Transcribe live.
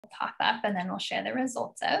pop up and then we'll share the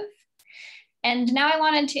results of. And now I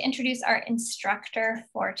wanted to introduce our instructor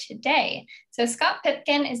for today. So Scott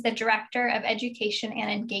Pipkin is the Director of Education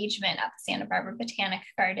and Engagement at the Santa Barbara Botanic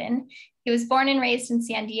Garden. He was born and raised in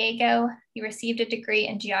San Diego. He received a degree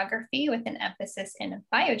in geography with an emphasis in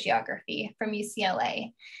biogeography from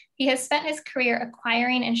UCLA. He has spent his career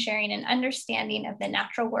acquiring and sharing an understanding of the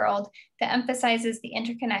natural world that emphasizes the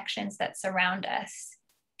interconnections that surround us.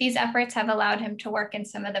 These efforts have allowed him to work in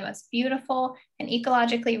some of the most beautiful and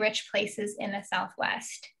ecologically rich places in the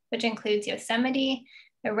Southwest, which includes Yosemite,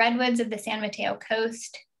 the redwoods of the San Mateo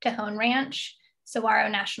Coast, Tejon Ranch, Saguaro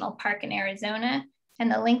National Park in Arizona,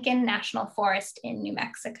 and the Lincoln National Forest in New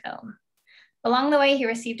Mexico. Along the way, he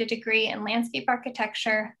received a degree in landscape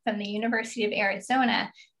architecture from the University of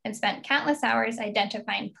Arizona and spent countless hours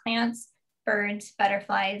identifying plants, birds,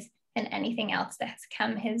 butterflies, and anything else that has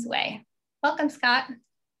come his way. Welcome, Scott.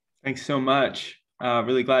 Thanks so much.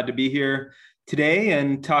 Really glad to be here today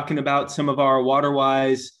and talking about some of our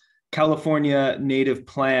water-wise California native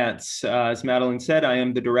plants. As Madeline said, I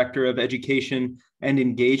am the Director of Education and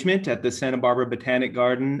Engagement at the Santa Barbara Botanic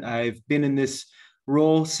Garden. I've been in this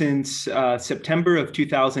role since September of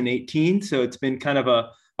 2018, so it's been kind of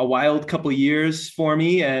a wild couple of years for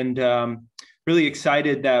me, and really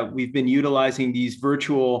excited that we've been utilizing these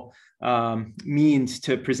virtual means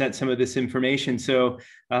to present some of this information. So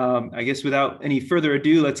I guess without any further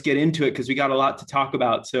ado, let's get into it because we got a lot to talk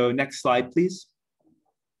about. So next slide, please.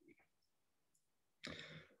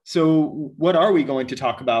 So what are we going to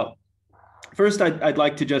talk about? First, I'd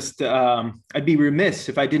like to just, I'd be remiss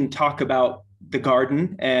if I didn't talk about the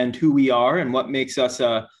garden and who we are and what makes us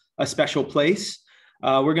a special place.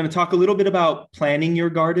 We're going to talk a little bit about planning your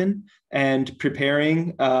garden and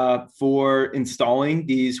preparing for installing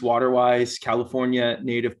these water-wise California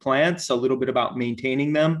native plants, a little bit about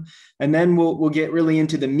maintaining them. And then we'll get really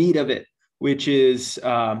into the meat of it, which is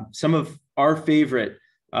some of our favorite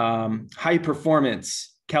high-performance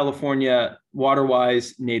California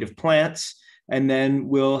water-wise native plants. And then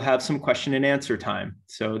we'll have some question and answer time.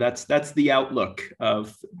 So that's the outlook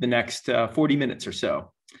of the next 40 minutes or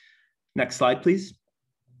so. Next slide, please.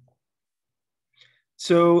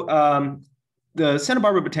 So the Santa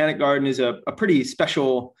Barbara Botanic Garden is a pretty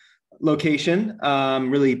special location.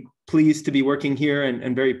 Really pleased to be working here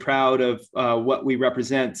and very proud of what we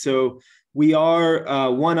represent. So we are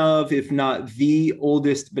one of, if not the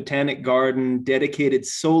oldest botanic garden dedicated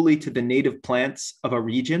solely to the native plants of a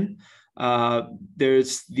region.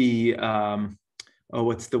 There's the,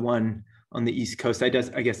 what's the one on the East Coast? I guess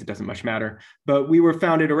it doesn't much matter, but we were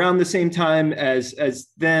founded around the same time as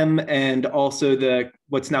them, and also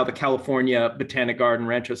what's now the California Botanic Garden,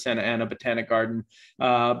 Rancho Santa Ana Botanic Garden,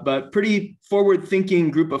 but pretty forward-thinking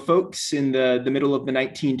group of folks in the middle of the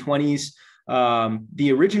 1920s.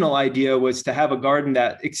 The original idea was to have a garden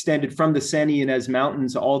that extended from the Santa Ynez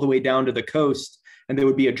Mountains all the way down to the coast. And there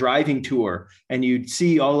would be a driving tour, and you'd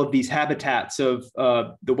see all of these habitats of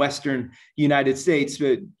the Western United States.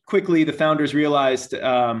 But quickly, the founders realized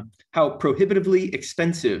how prohibitively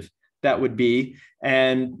expensive that would be.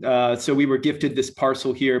 And so we were gifted this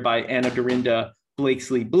parcel here by Anna Dorinda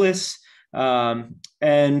Blakesley Bliss. And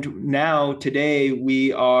now today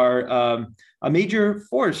we are a major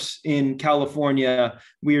force in California.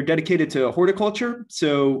 We are dedicated to horticulture.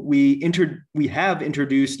 So we have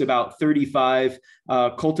introduced about 35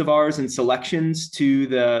 cultivars and selections to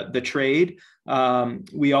the trade.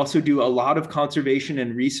 We also do a lot of conservation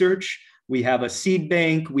and research. We have a seed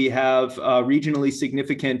bank. We have a regionally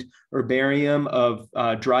significant herbarium of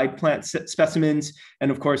dried plant specimens.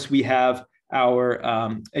 And of course, we have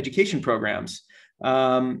our education programs.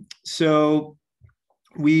 So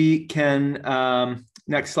we can,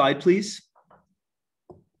 next slide, please.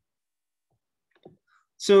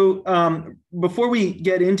 So before we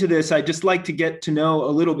get into this, I'd just like to get to know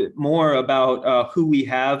a little bit more about who we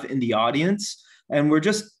have in the audience. And we're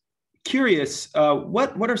just curious,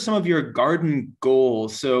 what are some of your garden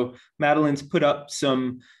goals? So Madeline's put up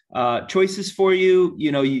some choices for you.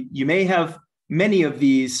 You know, you may have many of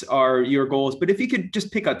these are your goals, but if you could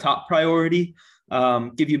just pick a top priority,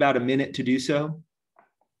 give you about a minute to do so.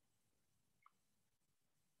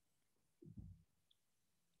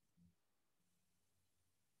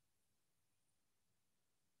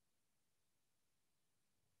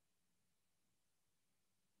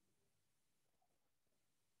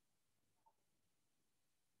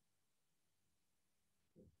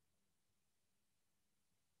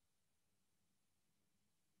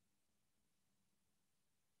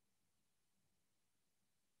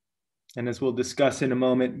 And as we'll discuss in a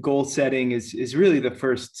moment, goal setting is really the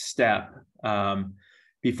first step.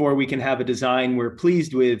 before we can have a design we're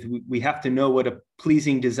pleased with, we have to know what a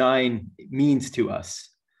pleasing design means to us.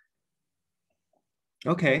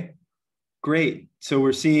 Okay, great. So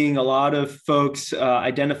we're seeing a lot of folks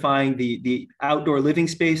identifying the outdoor living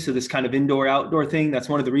space. So this kind of indoor outdoor thing, that's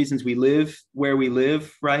one of the reasons we live where we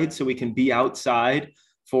live, right? So we can be outside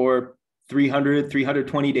for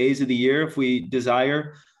 320 days of the year if we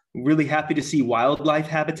desire. Really happy to see wildlife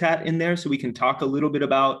habitat in there. So we can talk a little bit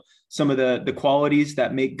about some of the qualities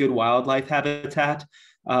that make good wildlife habitat,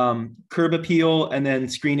 curb appeal, and then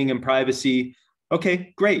screening and privacy.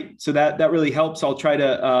 Okay, great. So that really helps. I'll try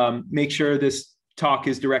to make sure this talk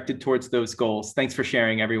is directed towards those goals. Thanks for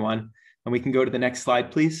sharing, everyone. And we can go to the next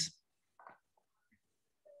slide, please.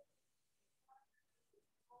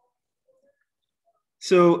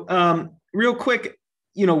 So real quick,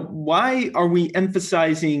 why are we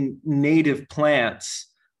emphasizing native plants?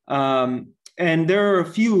 And there are a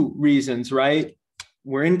few reasons, right?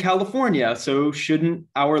 We're in California, so shouldn't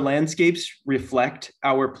our landscapes reflect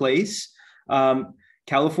our place?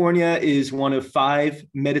 California is one of 5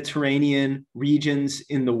 Mediterranean regions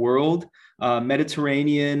in the world.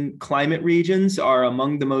 Mediterranean climate regions are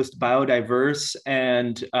among the most biodiverse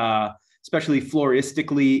and especially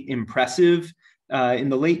floristically impressive. In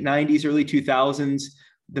the late 90s, early 2000s,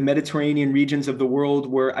 the Mediterranean regions of the world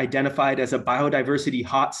were identified as a biodiversity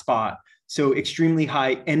hotspot. So extremely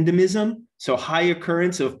high endemism, so high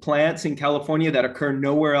occurrence of plants in California that occur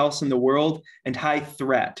nowhere else in the world, and high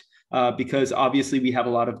threat, because obviously we have a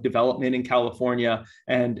lot of development in California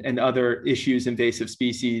and other issues, invasive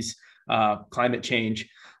species, climate change.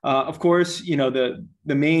 Of course, the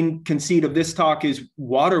main conceit of this talk is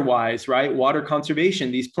water-wise, right? Water conservation.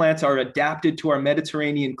 These plants are adapted to our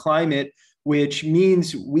Mediterranean climate, which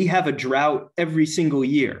means we have a drought every single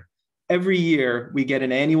year. Every year, we get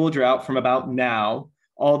an annual drought from about now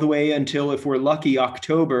all the way until, if we're lucky,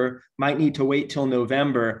 October, might need to wait till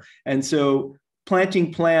November. And so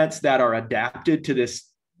planting plants that are adapted to this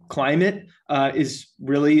climate is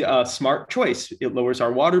really a smart choice. It lowers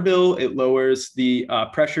our water bill, it lowers the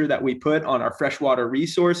pressure that we put on our freshwater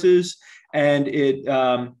resources, and it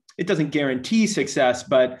doesn't guarantee success,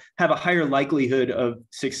 but have a higher likelihood of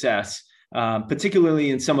success.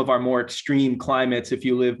 Particularly in some of our more extreme climates, if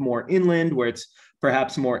you live more inland where it's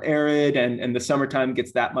perhaps more arid and the summertime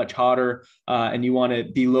gets that much hotter and you want to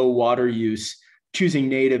be low water use, choosing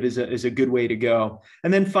native is a good way to go.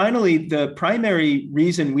 And then finally, the primary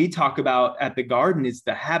reason we talk about at the garden is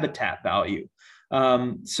the habitat value.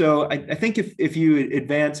 So I think if you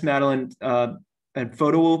advance, Madeline, and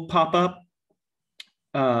photo will pop up.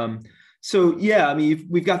 So yeah, I mean,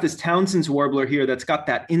 we've got this Townsend's warbler here that's got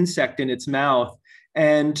that insect in its mouth.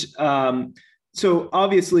 And so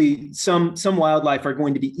obviously some wildlife are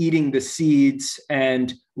going to be eating the seeds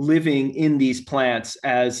and living in these plants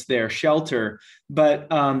as their shelter. But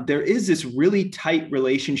there is this really tight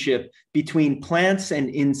relationship between plants and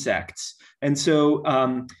insects. And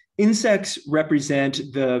so insects represent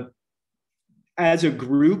as a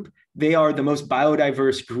group, they are the most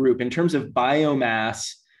biodiverse group in terms of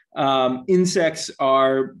biomass. Insects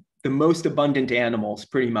are the most abundant animals,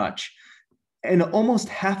 pretty much. And almost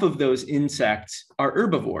half of those insects are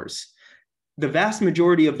herbivores. The vast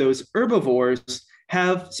majority of those herbivores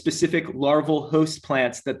have specific larval host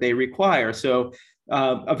plants that they require. So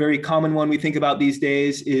a very common one we think about these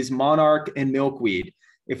days is monarch and milkweed.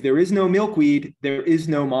 If there is no milkweed, there is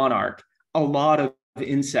no monarch. A lot of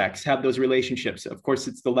insects have those relationships. Of course,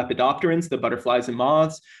 it's the lepidopterans, the butterflies and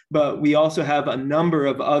moths, but we also have a number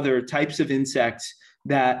of other types of insects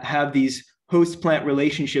that have these host plant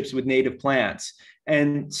relationships with native plants.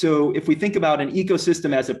 And so if we think about an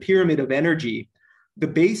ecosystem as a pyramid of energy, the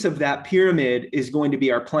base of that pyramid is going to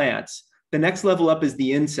be our plants. The next level up is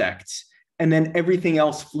the insects, and then everything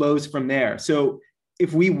else flows from there. So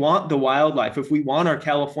if we want the wildlife, if we want our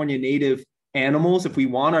California native animals, if we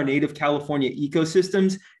want our native California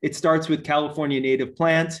ecosystems, it starts with California native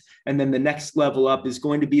plants. And then the next level up is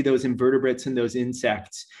going to be those invertebrates and those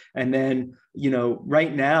insects. And then,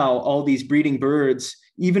 right now, all these breeding birds,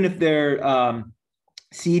 even if they're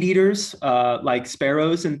seed eaters, like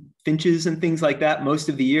sparrows and finches and things like that, most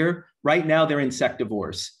of the year, right now they're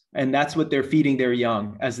insectivores. And that's what they're feeding their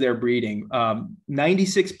young as they're breeding.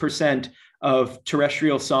 96% of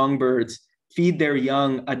terrestrial songbirds feed their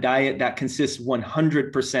young a diet that consists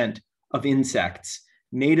 100% of insects.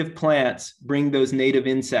 Native plants bring those native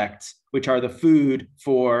insects, which are the food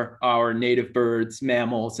for our native birds,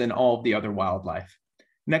 mammals, and all of the other wildlife.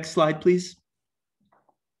 Next slide, please.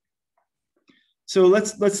 So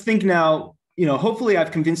let's think now, hopefully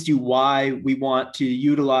I've convinced you why we want to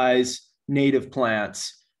utilize native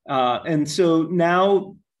plants. And so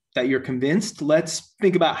now that you're convinced, let's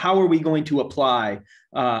think about how are we going to apply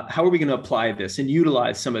this and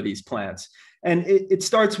utilize some of these plants. And it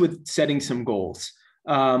starts with setting some goals.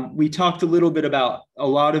 We talked a little bit about a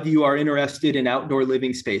lot of you are interested in outdoor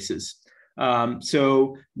living spaces.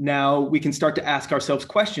 So now we can start to ask ourselves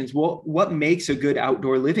questions. Well, what makes a good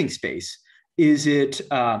outdoor living space? Is it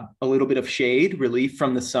a little bit of shade, relief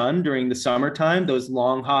from the sun during the summertime, those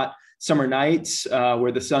long, hot summer nights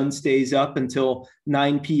where the sun stays up until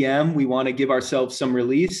 9 p.m. We want to give ourselves some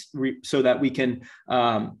release so that we can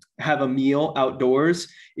have a meal outdoors.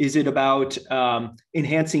 Is it about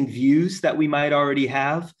enhancing views that we might already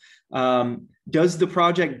have? Does the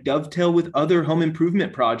project dovetail with other home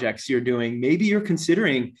improvement projects you're doing? Maybe you're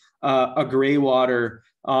considering a gray water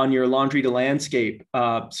on your laundry to landscape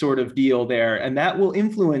sort of deal there. And that will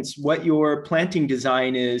influence what your planting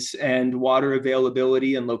design is and water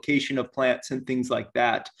availability and location of plants and things like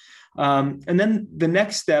that. And then the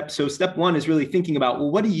next step, so step one is really thinking about,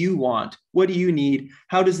 well, what do you want? What do you need?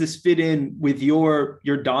 How does this fit in with your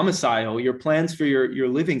domicile, your plans for your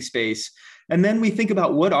living space? And then we think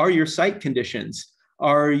about what are your site conditions?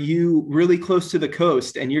 Are you really close to the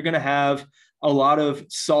coast and you're going to have a lot of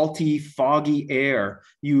salty, foggy air?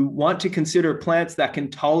 You want to consider plants that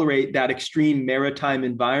can tolerate that extreme maritime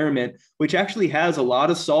environment, which actually has a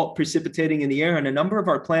lot of salt precipitating in the air. And a number of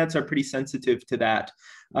our plants are pretty sensitive to that.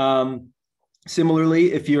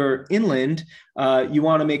 Similarly, if you're inland, you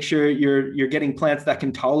want to make sure you're getting plants that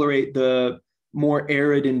can tolerate the more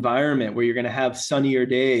arid environment where you're going to have sunnier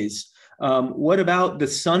days. What about the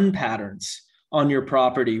sun patterns on your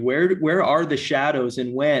property? Where are the shadows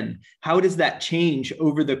and when? How does that change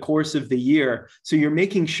over the course of the year? So you're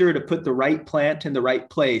making sure to put the right plant in the right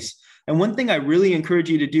place. And one thing I really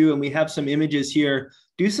encourage you to do, and we have some images here,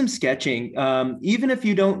 do some sketching. Even if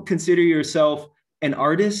you don't consider yourself an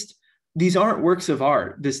artist, these aren't works of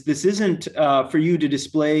art. This isn't for you to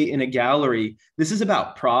display in a gallery. This is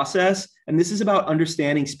about process, and this is about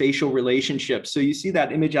understanding spatial relationships. So you see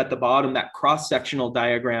that image at the bottom, that cross-sectional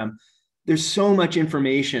diagram. There's so much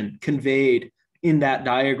information conveyed in that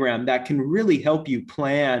diagram that can really help you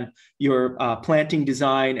plan your planting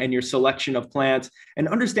design and your selection of plants and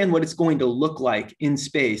understand what it's going to look like in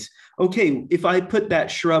space. Okay, if I put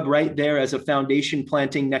that shrub right there as a foundation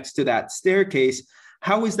planting next to that staircase,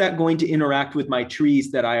 how is that going to interact with my trees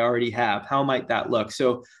that I already have? How might that look?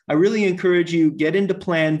 So I really encourage you, get into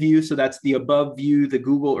plan view. So that's the above view, the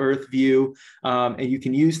Google Earth view. And you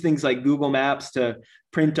can use things like Google Maps to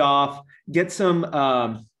print off, get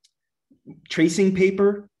some tracing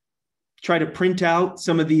paper, try to print out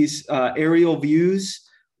some of these aerial views,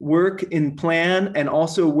 work in plan, and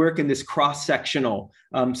also work in this cross-sectional.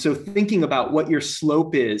 So thinking about what your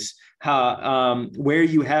slope is, where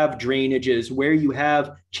you have drainages, where you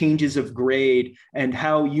have changes of grade, and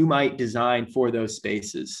how you might design for those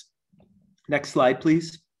spaces. Next slide,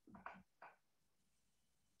 please.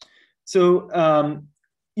 So,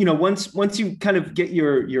 once you kind of get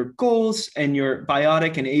your goals and your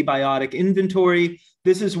biotic and abiotic inventory,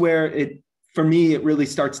 this is where for me, it really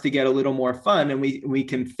starts to get a little more fun. And we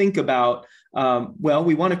can think about,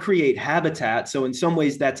 we want to create habitat. So in some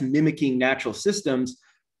ways that's mimicking natural systems,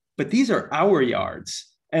 but these are our yards.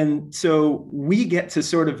 And so we get to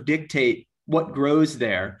sort of dictate what grows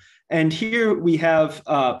there. And here we have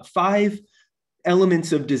 5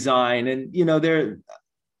 elements of design. And,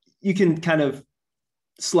 you can kind of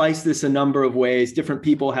slice this a number of ways. Different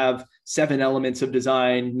people have 7 elements of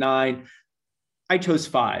design, 9. I chose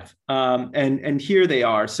 5, and here they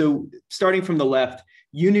are. So starting from the left,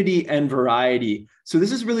 unity and variety. So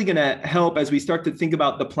this is really going to help as we start to think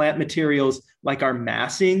about the plant materials like our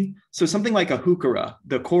massing. So something like a heuchera,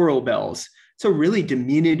 the coral bells, it's a really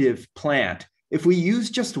diminutive plant. If we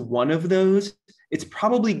use just one of those, it's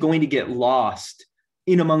probably going to get lost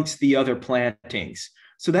in amongst the other plantings.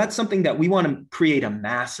 So that's something that we want to create a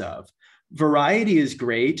mass of. Variety is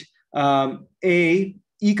great.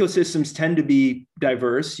 Ecosystems tend to be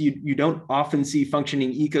diverse. You don't often see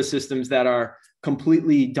functioning ecosystems that are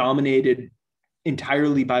completely dominated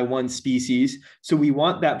entirely by one species. So we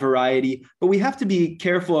want that variety, but we have to be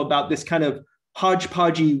careful about this kind of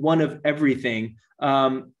hodgepodgey one of everything.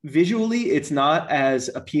 Visually, it's not as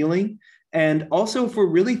appealing. And also, if we're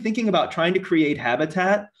really thinking about trying to create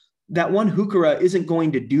habitat, that one heuchera isn't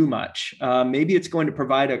going to do much. Maybe it's going to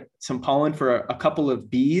provide some pollen for a couple of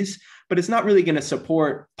bees, but it's not really going to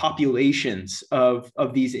support populations of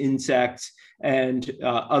these insects and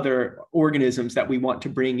other organisms that we want to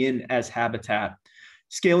bring in as habitat.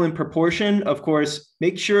 Scale and proportion, of course,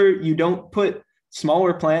 make sure you don't put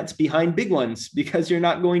smaller plants behind big ones because you're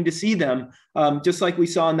not going to see them. Just like we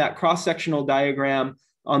saw in that cross-sectional diagram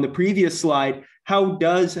on the previous slide, how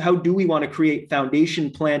do we want to create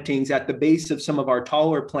foundation plantings at the base of some of our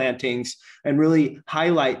taller plantings and really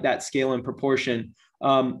highlight that scale and proportion?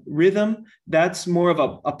 Rhythm, that's more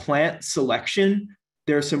of a plant selection.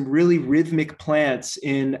 There are some really rhythmic plants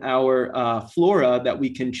in our flora that we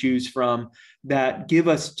can choose from that give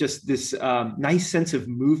us just this nice sense of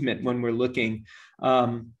movement when we're looking.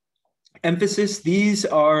 Emphasis, these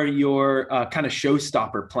are your kind of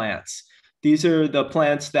showstopper plants. These are the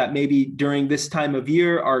plants that maybe during this time of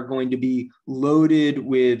year are going to be loaded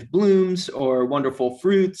with blooms or wonderful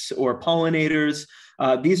fruits or pollinators.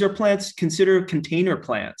 These are plants considered container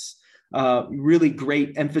plants. Really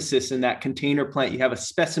great emphasis in that container plant. You have a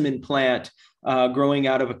specimen plant growing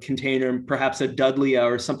out of a container, perhaps a Dudleya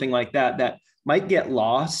or something like that, that might get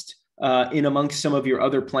lost in amongst some of your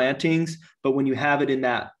other plantings, but when you have it in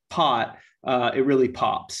that pot, it really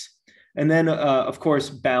pops. And then, of course,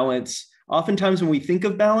 balance. Oftentimes when we think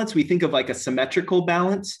of balance, we think of like a symmetrical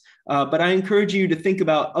balance, but I encourage you to think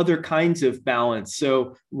about other kinds of balance.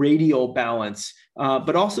 So radial balance,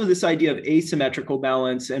 but also this idea of asymmetrical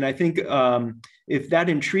balance. And I think if that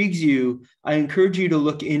intrigues you, I encourage you to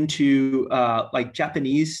look into like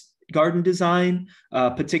Japanese garden design,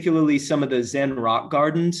 particularly some of the Zen rock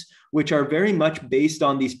gardens, which are very much based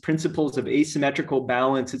on these principles of asymmetrical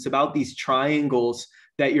balance. It's about these triangles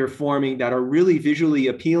that you're forming that are really visually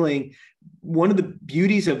appealing. One of the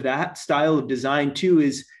beauties of that style of design too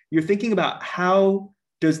is you're thinking about how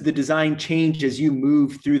does the design change as you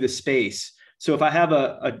move through the space. So if I have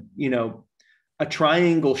a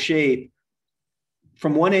triangle shape,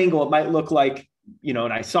 from one angle, it might look like,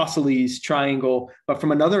 an isosceles triangle, but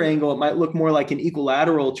from another angle, it might look more like an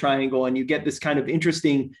equilateral triangle. And you get this kind of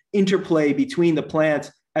interesting interplay between the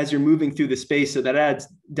plants as you're moving through the space. So that adds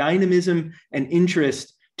dynamism and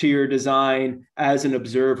interest to your design as an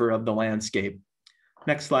observer of the landscape.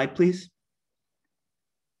 Next slide, please.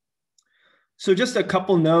 So just a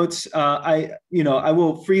couple notes. I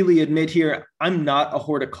will freely admit here, I'm not a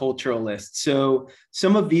horticulturalist. So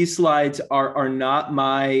some of these slides are not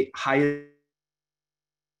my highest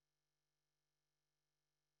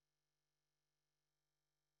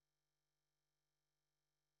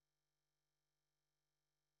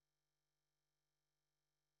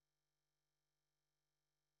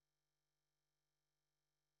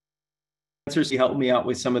answers. He helped me out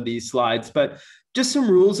with some of these slides, but just some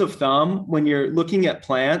rules of thumb when you're looking at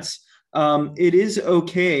plants. It is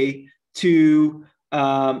okay to,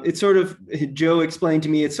 it's sort of, Joe explained to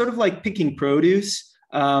me, it's sort of like picking produce.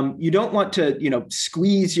 You don't want to,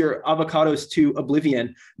 squeeze your avocados to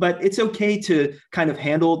oblivion, but it's okay to kind of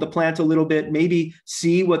handle the plant a little bit, maybe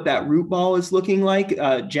see what that root ball is looking like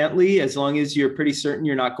gently, as long as you're pretty certain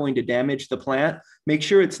you're not going to damage the plant. Make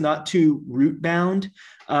sure it's not too root bound.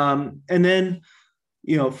 And then,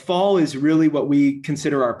 fall is really what we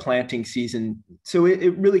consider our planting season. So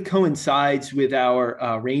it really coincides with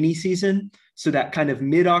our rainy season. So that kind of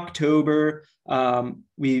mid-October,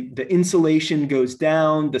 the insolation goes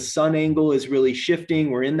down, the sun angle is really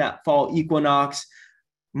shifting. We're in that fall equinox,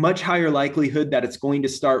 much higher likelihood that it's going to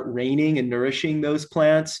start raining and nourishing those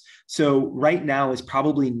plants. So right now is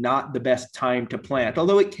probably not the best time to plant,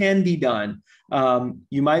 although it can be done.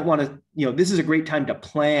 You might want to, this is a great time to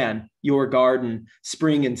plan your garden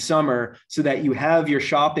spring and summer so that you have your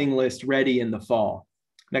shopping list ready in the fall.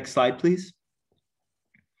 Next slide, please.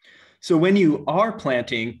 So when you are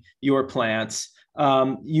planting your plants,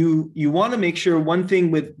 you want to make sure one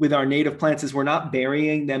thing with our native plants is we're not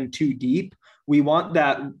burying them too deep. We want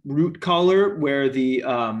that root collar where the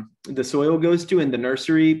soil goes to in the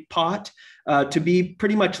nursery pot to be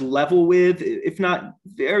pretty much level with, if not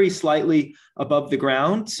very slightly above the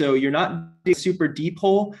ground. So you're not digging a super deep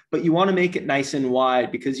hole, but you want to make it nice and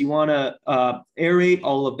wide because you want to aerate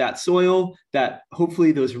all of that soil that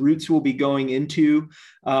hopefully those roots will be going into.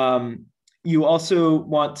 You also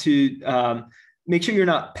want to make sure you're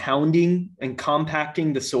not pounding and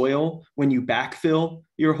compacting the soil when you backfill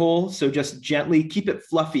your hole. So just gently keep it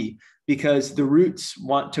fluffy because the roots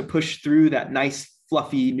want to push through that nice,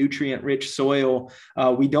 fluffy, nutrient-rich soil.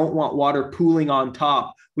 We don't want water pooling on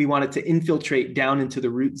top. We want it to infiltrate down into the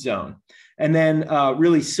root zone. And then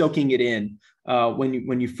really soaking it in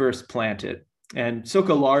when you first plant it. And soak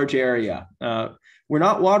a large area. We're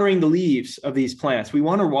not watering the leaves of these plants. We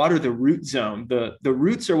want to water the root zone. The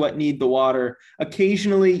roots are what need the water.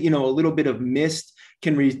 Occasionally, a little bit of mist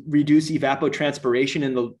can reduce evapotranspiration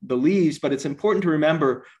in the leaves, but it's important to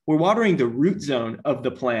remember we're watering the root zone of the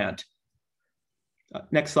plant.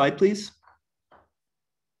 Next slide, please.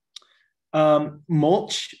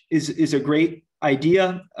 Mulch is a great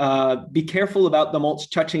idea. Be careful about the mulch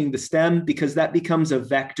touching the stem because that becomes a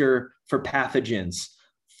vector for pathogens,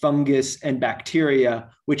 fungus and bacteria,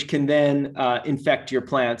 which can then infect your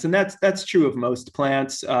plants. And that's true of most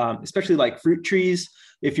plants, especially like fruit trees.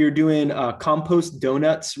 If you're doing compost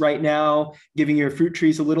donuts right now, giving your fruit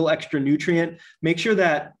trees a little extra nutrient, make sure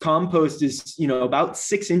that compost is, about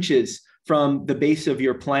 6 inches from the base of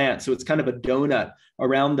your plant. So it's kind of a donut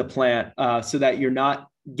around the plant so that you're not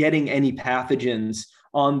getting any pathogens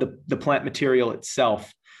on the plant material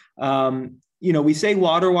itself. We say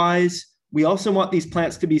water-wise, we also want these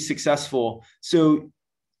plants to be successful. So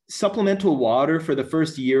supplemental water for the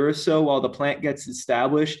first year or so while the plant gets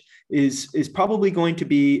established is probably going to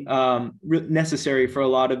be necessary for a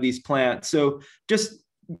lot of these plants. So just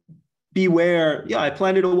beware. Yeah, I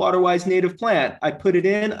planted a water-wise native plant. I put it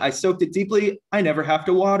in, I soaked it deeply. I never have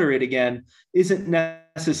to water it again. Isn't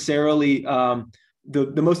necessarily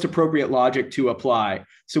the most appropriate logic to apply.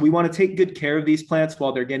 So we want to take good care of these plants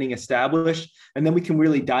while they're getting established, and then we can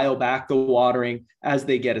really dial back the watering as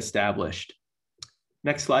they get established.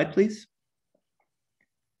 Next slide, please.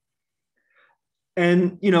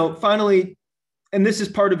 And, finally, and this is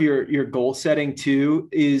part of your goal setting too,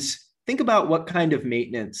 is think about what kind of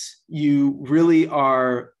maintenance you really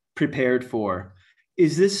are prepared for.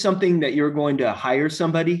 Is this something that you're going to hire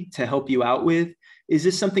somebody to help you out with? Is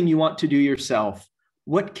this something you want to do yourself?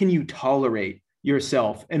 What can you tolerate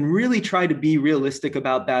yourself? And really try to be realistic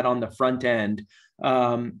about that on the front end.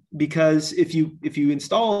 Because if you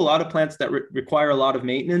install a lot of plants that require a lot of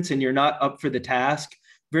maintenance and you're not up for the task,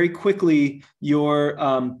 very quickly your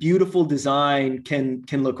beautiful design can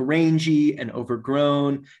look rangy and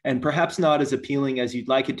overgrown and perhaps not as appealing as you'd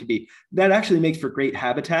like it to be. That actually makes for great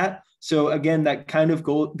habitat. So again, that kind of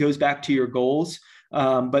goes back to your goals.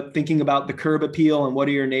 But thinking about the curb appeal and what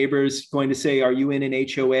are your neighbors going to say? Are you in an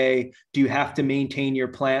HOA? Do you have to maintain your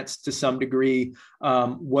plants to some degree?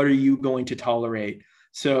 What are you going to tolerate?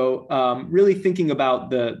 So really thinking about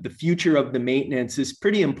the future of the maintenance is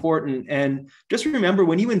pretty important. And just remember,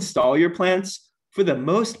 when you install your plants, for the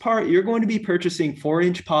most part, you're going to be purchasing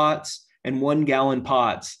 4-inch pots and 1-gallon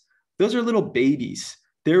pots. Those are little babies.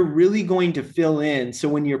 They're really going to fill in. So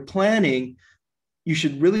when you're planning, you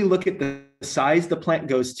should really look at the size the plant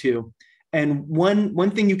goes to. And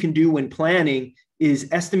one thing you can do when planning is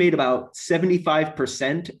estimate about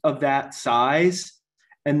 75% of that size.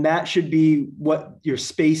 And that should be what you're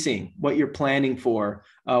spacing, what you're planning for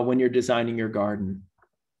when you're designing your garden.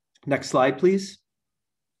 Next slide, please.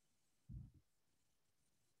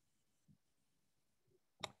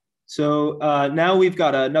 So now we've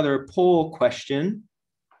got another poll question.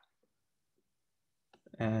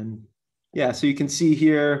 And yeah, so you can see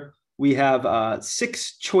here we have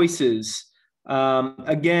 6 choices.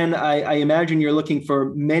 Again, I imagine you're looking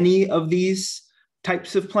for many of these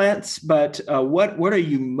types of plants, but what are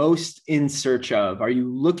you most in search of? Are you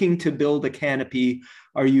looking to build a canopy?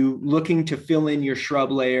 Are you looking to fill in your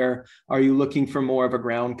shrub layer? Are you looking for more of a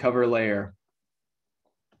ground cover layer?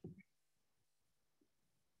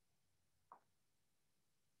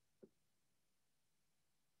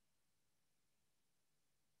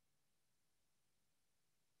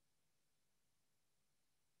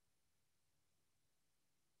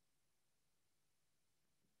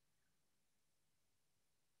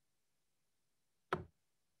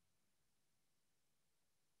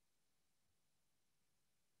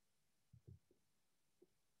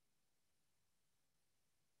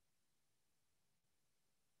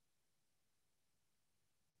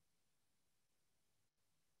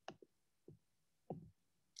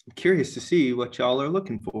 I'm curious to see what y'all are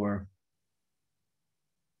looking for.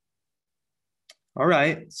 All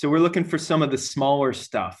right, so we're looking for some of the smaller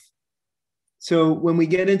stuff. So when we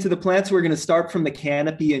get into the plants, we're going to start from the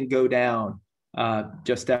canopy and go down,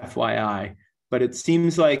 just FYI. But it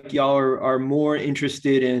seems like y'all are more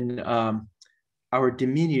interested in our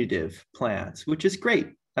diminutive plants, which is great.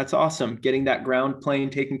 That's awesome. Getting that ground plane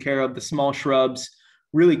taken care of, the small shrubs,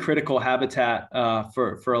 really critical habitat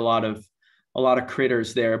for a lot of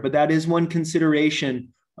critters there. But that is one consideration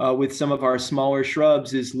with some of our smaller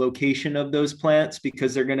shrubs is location of those plants,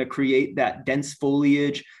 because they're going to create that dense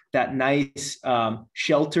foliage, that nice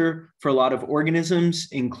shelter for a lot of organisms,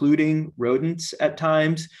 including rodents at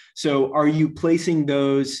times. So are you placing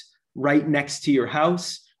those right next to your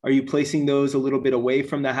house? Are you placing those a little bit away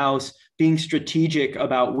from the house? Being strategic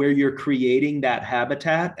about where you're creating that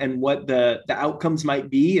habitat and what the outcomes might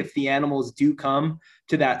be if the animals do come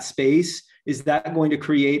to that space. Is that going to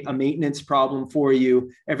create a maintenance problem for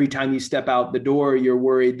you? Every time you step out the door, you're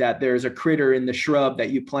worried that there's a critter in the shrub that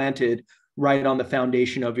you planted. right on the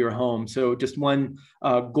foundation of your home. So just one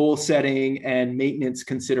goal setting and maintenance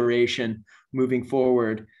consideration moving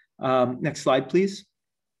forward. Next slide, please.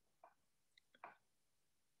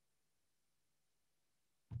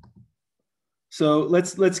 So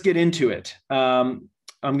let's get into it. I'm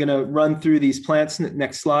going to run through these plants.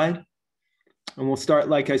 Next slide. And we'll start,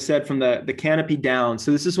 like I said, from the canopy down.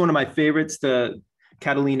 So this is one of my favorites, the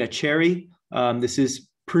Catalina cherry. This is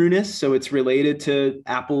Prunus, so it's related to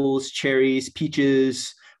apples, cherries,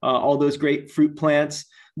 peaches, all those great fruit plants.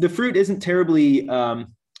 The fruit isn't terribly, I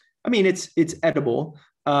mean, it's edible,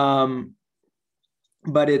 but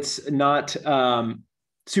it's not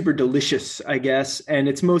super delicious, I guess, and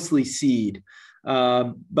it's mostly seed.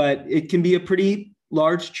 But it can be a pretty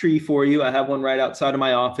large tree for you. I have one right outside of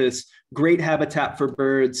my office. Great habitat for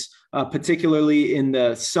birds, particularly in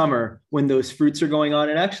the summer when those fruits are going on.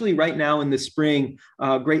 And actually right now in the spring,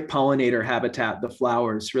 great pollinator habitat, the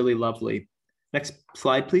flowers, really lovely. Next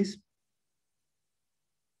slide, please.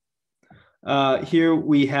 Here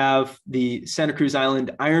we have the Santa Cruz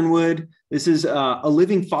Island ironwood. This is a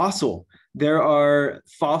living fossil. There are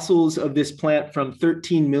fossils of this plant from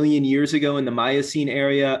 13 million years ago in the Miocene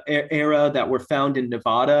era that were found in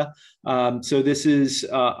Nevada. So this is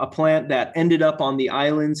a plant that ended up on the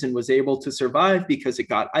islands and was able to survive because it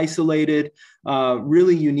got isolated.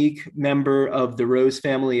 Really unique member of the rose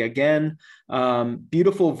family again.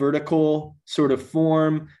 Beautiful vertical sort of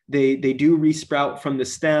form. They do resprout from the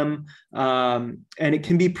stem, and it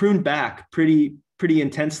can be pruned back pretty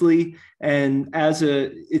intensely. And as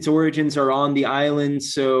its origins are on the island,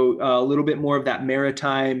 so a little bit more of that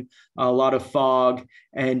maritime, a lot of fog,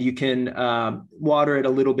 and you can water it a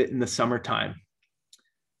little bit in the summertime.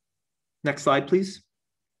 Next slide, please.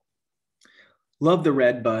 Love the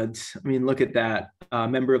red buds. I mean, look at that.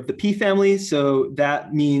 Member of the pea family. So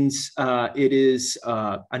that means it is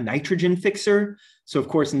a nitrogen fixer. So of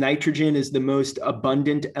course, nitrogen is the most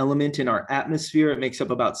abundant element in our atmosphere. It makes up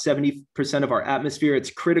about 70% of our atmosphere. It's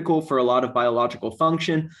critical for a lot of biological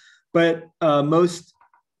function, but most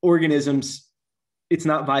organisms, it's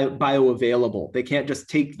not bioavailable. They can't just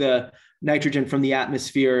take the nitrogen from the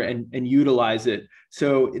atmosphere and utilize it.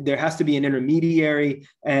 So there has to be an intermediary,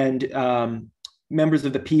 and members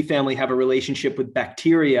of the pea family have a relationship with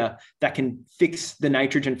bacteria that can fix the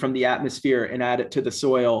nitrogen from the atmosphere and add it to the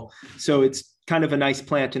soil. So it's kind of a nice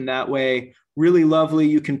plant in that way. Really lovely.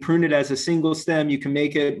 You can prune it as a single stem. You can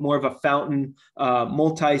make it more of a fountain,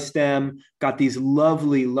 multi-stem. Got these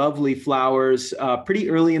lovely, lovely flowers pretty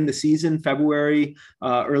early in the season, February,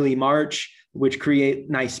 early March, which create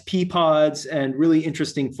nice pea pods and really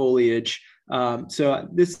interesting foliage. So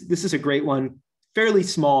this is a great one. Fairly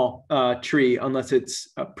small tree, unless it's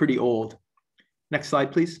pretty old. Next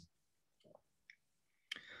slide, please.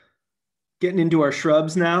 Getting into our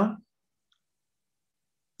shrubs now.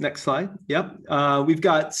 Next slide. Yep. We've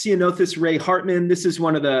got Ceanothus Ray Hartman. This is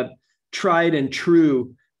one of the tried and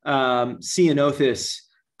true Ceanothus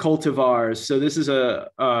cultivars. So this is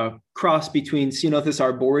a cross between Ceanothus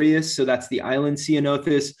arboreus, so that's the island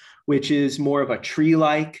Ceanothus, which is more of a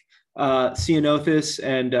tree-like Ceanothus,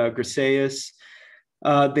 and Griseus.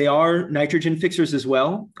 They are nitrogen fixers as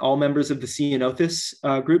well, all members of the Ceanothus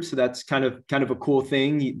group. So that's kind of a cool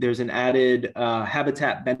thing. There's an added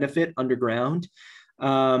habitat benefit underground.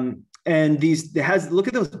 And look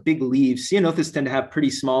at those big leaves. Ceanothus tend to have pretty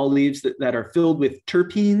small leaves that are filled with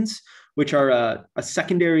terpenes, which are a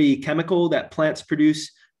secondary chemical that plants produce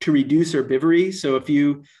to reduce herbivory. So if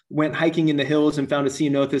you went hiking in the hills and found a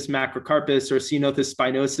Ceanothus macrocarpus or Ceanothus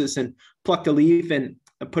spinosus and plucked a leaf and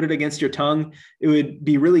put it against your tongue, it would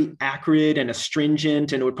be really acrid and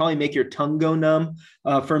astringent, and it would probably make your tongue go numb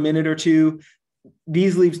for a minute or two.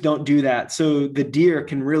 These leaves don't do that. So the deer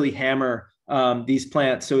can really hammer these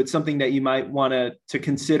plants. So it's something that you might want to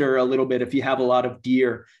consider a little bit if you have a lot of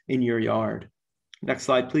deer in your yard. Next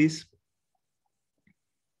slide, please.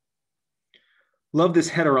 Love this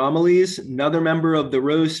Heteromeles, another member of the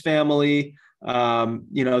rose family. There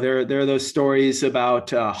are those stories about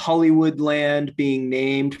Hollywood land being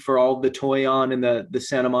named for all the toyon in the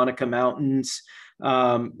Santa Monica Mountains.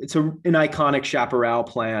 It's an iconic chaparral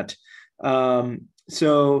plant.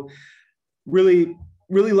 So really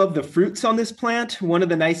love the fruits on this plant. One of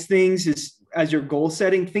the nice things is, as you're goal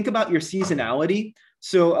setting, think about your seasonality.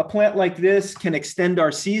 So a plant like this can extend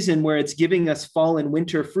our season where it's giving us fall and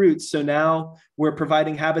winter fruits. So now we're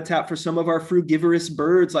providing habitat for some of our frugivorous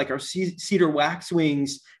birds, like our cedar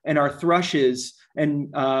waxwings and our thrushes and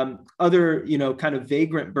other, kind of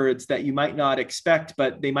vagrant birds that you might not expect,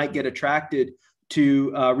 but they might get attracted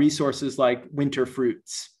to resources like winter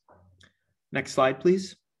fruits. Next slide,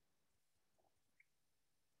 please.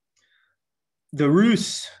 The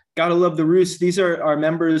Rhus, gotta love the Rhus. These are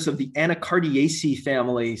members of the Anacardiaceae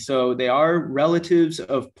family. So they are relatives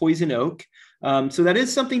of poison oak. So that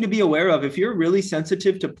is something to be aware of. If you're really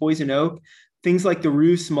sensitive to poison oak, things like the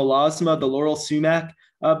Rhus, melasma, the laurel sumac,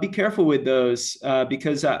 be careful with those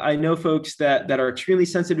because I know folks that are extremely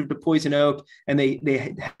sensitive to poison oak, and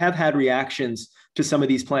they have had reactions to some of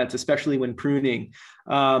these plants, especially when pruning.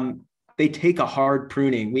 They take a hard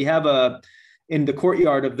pruning. We have in the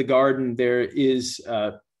courtyard of the garden, there is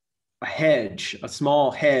a hedge, a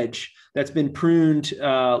small hedge that's been pruned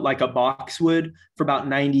like a boxwood for about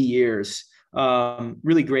 90 years.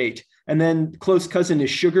 Really great. And then close cousin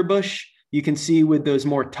is sugarbush. You can see with those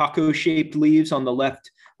more taco-shaped leaves on the left,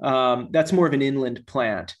 that's more of an inland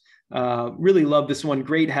plant. Really love this one.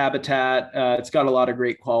 Great habitat. It's got a lot of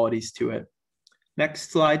great qualities to it.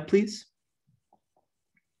 Next slide, please.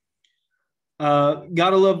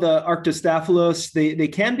 Gotta love the Arctostaphylos. They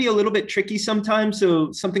can be a little bit tricky sometimes.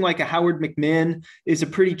 So something like a Howard McMinn is a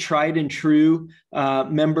pretty tried and true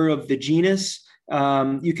member of the genus.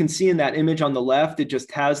 You can see in that image on the left, it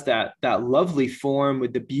just has that lovely form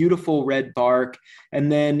with the beautiful red bark.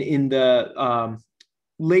 And then in the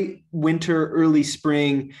late winter, early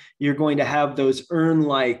spring, you're going to have those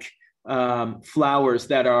urn-like flowers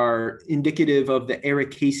that are indicative of the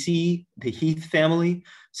Ericaceae, the heath family.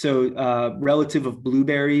 So relative of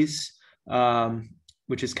blueberries,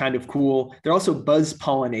 which is kind of cool. They're also buzz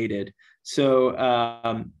pollinated.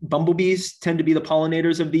 So bumblebees tend to be the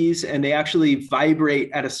pollinators of these, and they actually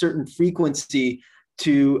vibrate at a certain frequency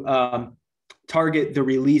to target the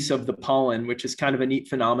release of the pollen, which is kind of a neat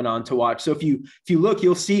phenomenon to watch. So if you look,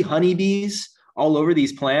 you'll see honeybees all over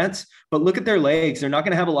these plants, but look at their legs. They're not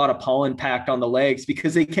going to have a lot of pollen packed on the legs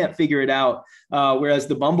because they can't figure it out. Whereas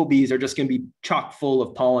the bumblebees are just going to be chock full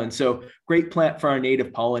of pollen. So great plant for our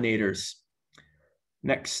native pollinators.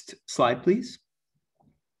 Next slide, please.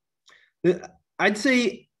 I'd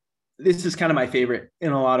say this is kind of my favorite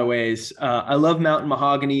in a lot of ways. I love mountain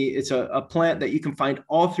mahogany. It's a plant that you can find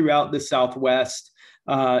all throughout the Southwest.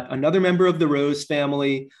 Another member of the rose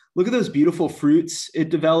family. Look at those beautiful fruits it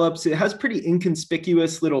develops. It has pretty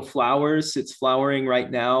inconspicuous little flowers. It's flowering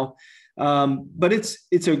right now. But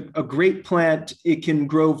it's a great plant. It can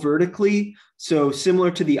grow vertically. So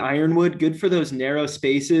similar to the ironwood, good for those narrow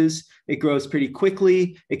spaces. It grows pretty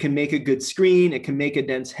quickly. It can make a good screen. It can make a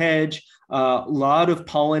dense hedge. A lot of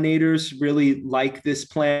pollinators really like this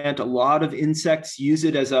plant. A lot of insects use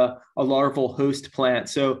it as a larval host plant.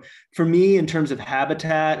 So for me, in terms of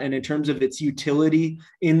habitat and in terms of its utility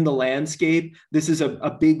in the landscape, this is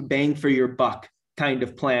a big bang for your buck kind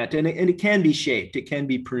of plant. And it can be shaped. It can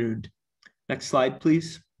be pruned. Next slide,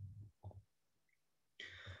 please.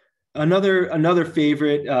 Another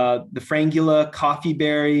favorite, the Frangula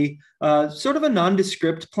coffeeberry, sort of a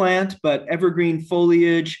nondescript plant, but evergreen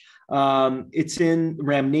foliage. It's in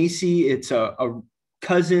Rhamnaceae. It's a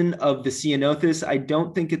cousin of the Ceanothus. I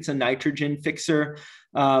don't think it's a nitrogen fixer,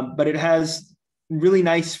 but it has really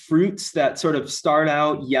nice fruits that sort of start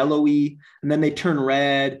out yellowy, and then they turn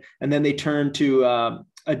red, and then they turn to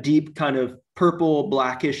a deep kind of purple,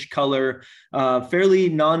 blackish color, fairly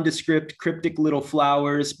nondescript, cryptic little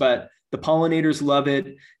flowers, but the pollinators love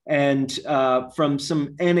it. And from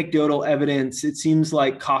some anecdotal evidence, it seems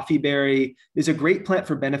like coffeeberry is a great plant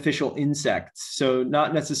for beneficial insects. So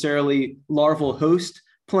not necessarily larval host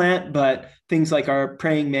plant, but things like our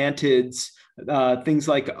praying mantids, things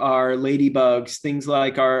like our ladybugs, things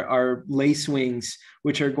like our lacewings,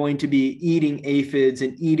 which are going to be eating aphids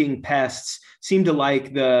and eating pests, seem to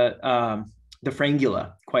like the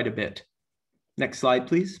Frangula quite a bit. Next slide,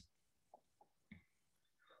 please.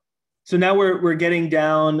 So now we're getting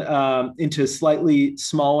down into slightly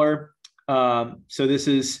smaller. So this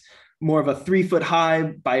is more of a 3-foot high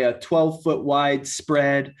by a 12-foot wide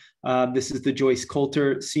spread. This is the Joyce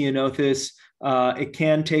Coulter Ceanothus. It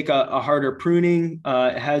can take a harder pruning.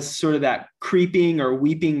 It has sort of that creeping or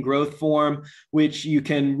weeping growth form, which you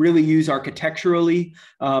can really use architecturally,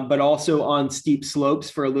 but also on steep slopes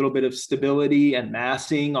for a little bit of stability and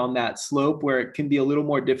massing on that slope where it can be a little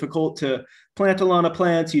more difficult to plant a lot of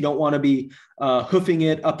plants. You don't want to be hoofing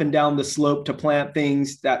it up and down the slope to plant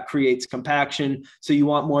things. That creates compaction. So you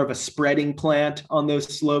want more of a spreading plant on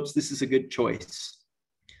those slopes. This is a good choice.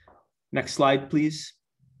 Next slide, please.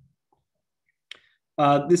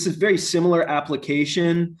 This is very similar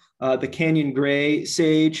application, the Canyon Gray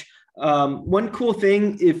sage. One cool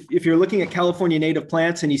thing, if you're looking at California native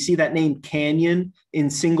plants and you see that name Canyon in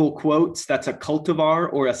single quotes, that's a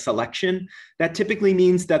cultivar or a selection. That typically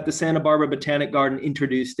means that the Santa Barbara Botanic Garden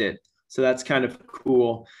introduced it. So that's kind of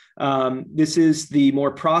cool. This is the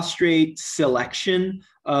more prostrate selection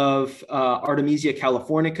of Artemisia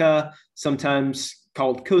californica, sometimes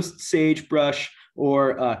called coast sagebrush,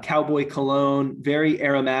 or cowboy cologne, very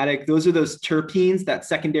aromatic. Those are those terpenes, that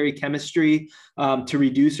secondary chemistry to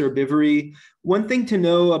reduce herbivory. One thing to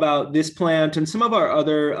know about this plant and some of our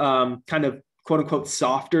other kind of quote unquote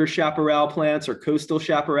softer chaparral plants or coastal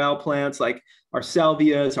chaparral plants like our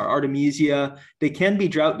salvias, our artemisia, they can be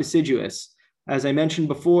drought deciduous. As I mentioned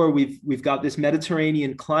before, we've got this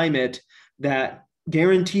Mediterranean climate that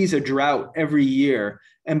guarantees a drought every year.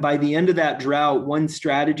 And by the end of that drought, one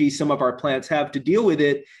strategy some of our plants have to deal with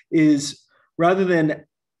it is, rather than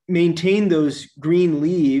maintain those green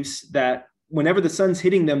leaves that whenever the sun's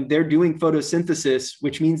hitting them, they're doing photosynthesis,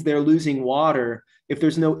 which means they're losing water. If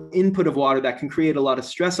there's no input of water, that can create a lot of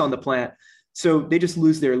stress on the plant. So they just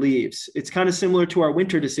lose their leaves. It's kind of similar to our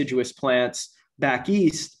winter deciduous plants back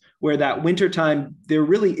east, where that wintertime, there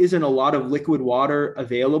really isn't a lot of liquid water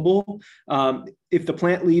available. If the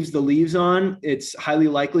plant leaves the leaves on, it's highly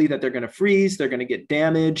likely that they're going to freeze, they're going to get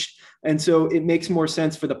damaged. And so it makes more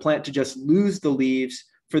sense for the plant to just lose the leaves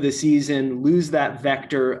for the season, lose that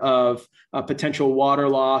vector of potential water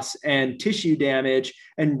loss and tissue damage,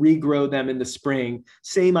 and regrow them in the spring.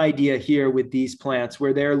 Same idea here with these plants,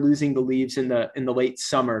 where they're losing the leaves in the late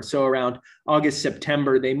summer. So around August,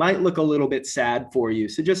 September, they might look a little bit sad for you.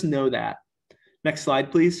 So just know that. Next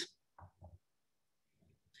slide, please.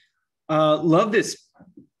 Love this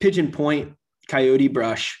Pigeon Point coyote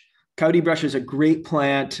brush. Coyote brush is a great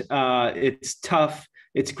plant. It's tough.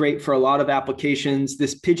 It's great for a lot of applications.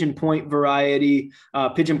 This Pigeon Point variety,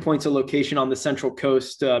 Pigeon Point's a location on the Central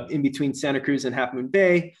Coast in between Santa Cruz and Half Moon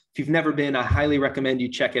Bay. If you've never been, I highly recommend you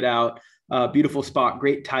check it out. Beautiful spot,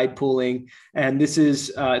 great tide pooling. And this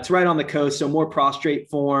is, it's right on the coast, so more prostrate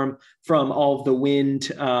form from all of the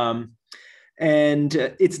wind. And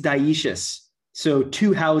it's dioecious. So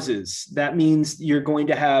 2 houses. That means you're going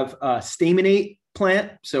to have a staminate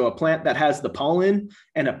plant, so a plant that has the pollen,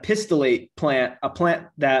 and a pistillate plant, a plant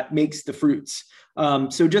that makes the fruits.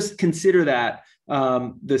 So just consider that.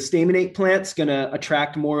 The staminate plant's going to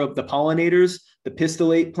attract more of the pollinators. The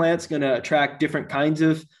pistillate plant's going to attract different kinds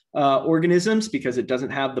of organisms because it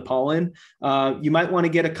doesn't have the pollen. You might want to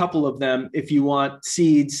get a couple of them if you want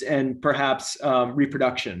seeds and perhaps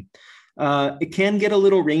reproduction. It can get a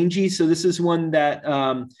little rangy. So this is one that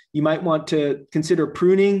you might want to consider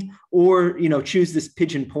pruning, or, choose this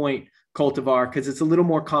Pigeon Point cultivar because it's a little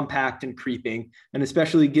more compact and creeping. And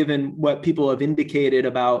especially given what people have indicated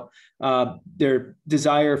about their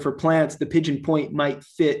desire for plants, the Pigeon Point might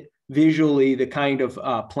fit visually the kind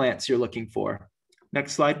of plants you're looking for.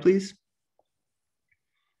 Next slide, please.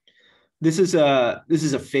 This is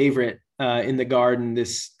a favorite in the garden,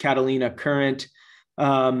 this Catalina currant.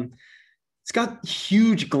 It's got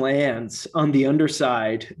huge glands on the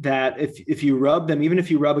underside that if you rub them, even if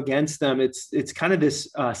you rub against them, it's kind of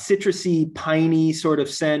this citrusy, piney sort of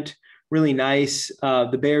scent, really nice.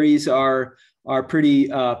 The berries are pretty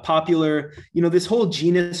popular. This whole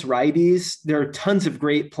genus Ribes, there are tons of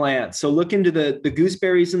great plants. So look into the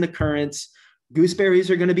gooseberries and the currants. Gooseberries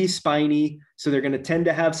are going to be spiny, so they're going to tend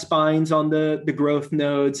to have spines on the growth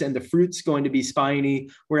nodes, and the fruit's going to be spiny,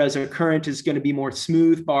 whereas a currant is going to be more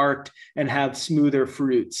smooth barked and have smoother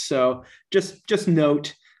fruits. So just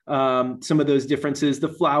note some of those differences. The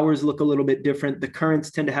flowers look a little bit different. The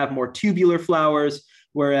currants tend to have more tubular flowers,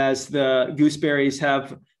 whereas the gooseberries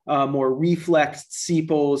have more reflexed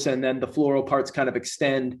sepals, and then the floral parts kind of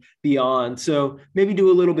extend beyond. So maybe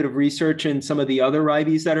do a little bit of research in some of the other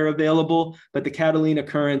Ribes that are available, but the Catalina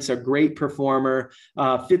currant's a great performer,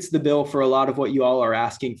 fits the bill for a lot of what you all are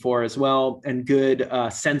asking for as well, and good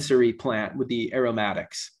sensory plant with the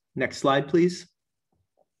aromatics. Next slide, please.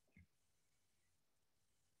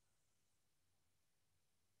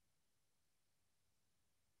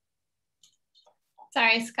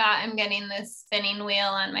 Sorry, Scott, I'm getting this spinning wheel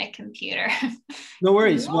on my computer. No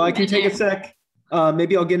worries. Well, I can take a sec.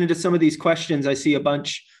 Maybe I'll get into some of these questions. I see a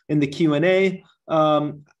bunch in the Q&A.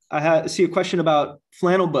 I see a question about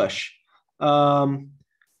flannel bush. Planting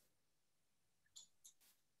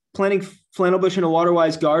flannel bush in a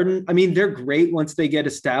water-wise garden, I mean, they're great once they get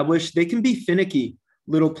established. They can be finicky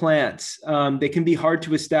little plants. They can be hard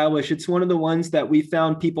to establish. It's one of the ones that we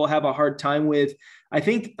found people have a hard time with. I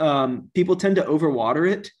think people tend to overwater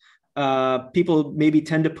it. People maybe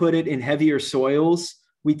tend to put it in heavier soils.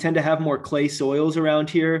 We tend to have more clay soils around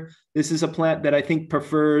here. This is a plant that I think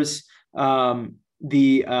prefers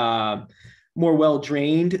the more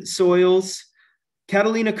well-drained soils.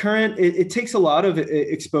 Catalina currant, it takes a lot of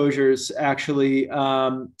exposures actually,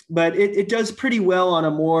 but it does pretty well on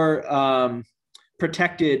a more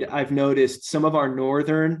protected, I've noticed some of our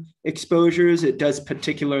northern exposures, it does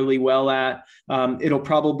particularly well at. It'll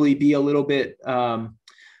probably be a little bit,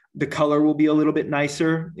 the color will be a little bit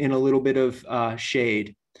nicer in a little bit of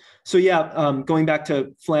shade. So yeah, going back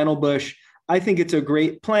to flannel bush, I think it's a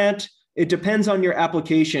great plant. It depends on your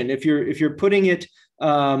application. If you're putting it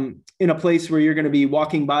in a place where you're going to be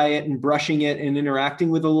walking by it and brushing it and interacting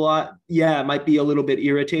with it a lot, yeah, it might be a little bit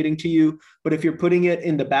irritating to you. But if you're putting it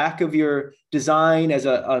in the back of your design as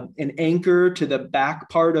an anchor to the back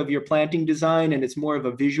part of your planting design, and it's more of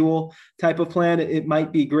a visual type of plant, it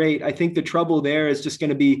might be great. I think the trouble there is just going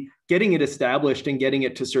to be getting it established and getting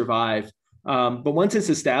it to survive. But once it's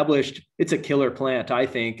established, it's a killer plant, I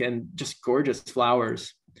think, and just gorgeous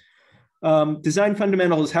flowers. Design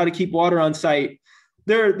fundamentals, how to keep water on site.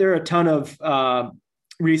 There are a ton of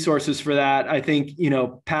resources for that. I think,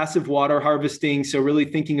 passive water harvesting. So really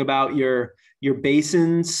thinking about your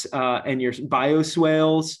basins and your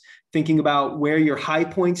bioswales, thinking about where your high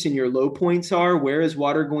points and your low points are. Where is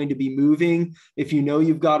water going to be moving? If you know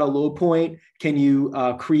you've got a low point, can you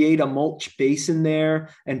create a mulch basin there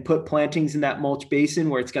and put plantings in that mulch basin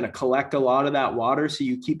where it's going to collect a lot of that water so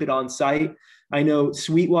you keep it on site? I know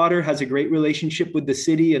Sweetwater has a great relationship with the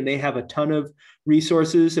city, and they have a ton of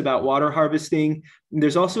resources about water harvesting. And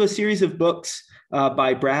there's also a series of books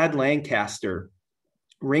by Brad Lancaster,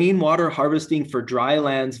 Rainwater Harvesting for Dry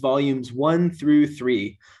Lands, volumes 1 through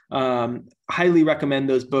 3. Highly recommend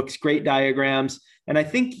those books, great diagrams. And I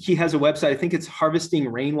think he has a website. I think it's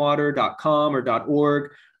harvestingrainwater.com or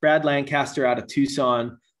 .org. Brad Lancaster out of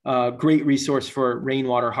Tucson, great resource for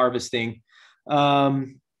rainwater harvesting.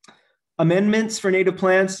 Amendments for native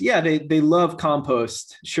plants. Yeah, they love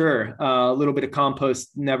compost. Sure. A little bit of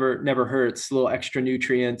compost never hurts, a little extra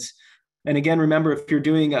nutrients. And again, remember, if you're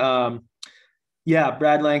doing, Brad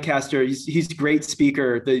Lancaster, he's a great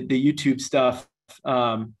speaker, the YouTube stuff.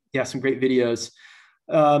 Some great videos.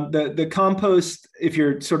 The compost, if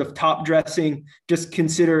you're sort of top dressing, just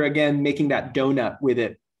consider, again, making that donut with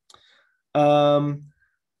it.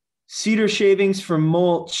 Cedar shavings for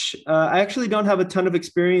mulch. I actually don't have a ton of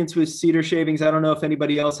experience with cedar shavings. I don't know if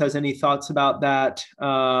anybody else has any thoughts about that.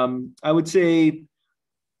 I would say,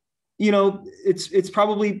 it's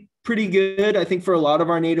probably pretty good. I think for a lot of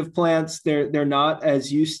our native plants, they're not as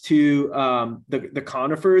used to the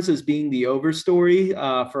conifers as being the overstory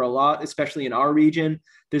for a lot, especially in our region.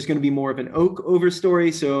 There's going to be more of an oak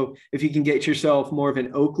overstory. So if you can get yourself more of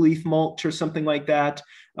an oak leaf mulch or something like that,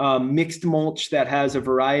 mixed mulch that has a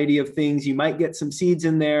variety of things, you might get some seeds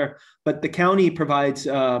in there, but the county provides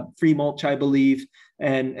free mulch, I believe,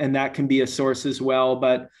 and that can be a source as well.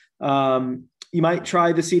 But you might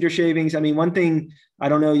try the cedar shavings. I mean, one thing, I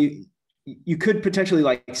don't know, you could potentially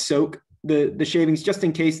like soak the shavings just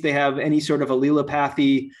in case they have any sort of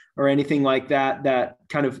allelopathy or anything like that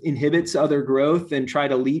kind of inhibits other growth, and try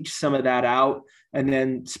to leach some of that out and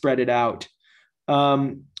then spread it out.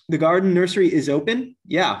 The garden nursery is open.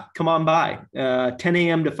 Yeah, come on by, 10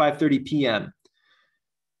 a.m. to 5:30 p.m.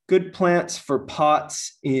 Good plants for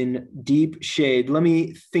pots in deep shade. Let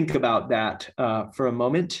me think about that for a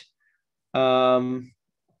moment.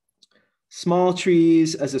 Small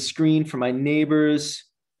trees as a screen for my neighbors.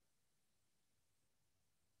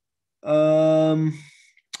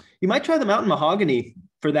 You might try the mountain mahogany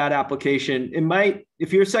for that application. It might,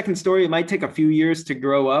 if you're second story, it might take a few years to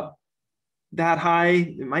grow up that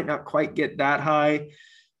high. It might not quite get that high.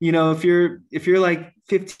 If you're like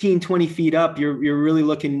 15, 20 feet up, you're really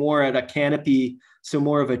looking more at a canopy, so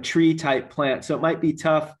more of a tree type plant. So it might be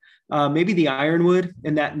tough. Maybe the ironwood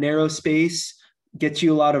in that narrow space gets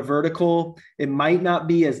you a lot of vertical. It might not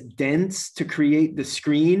be as dense to create the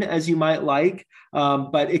screen as you might like,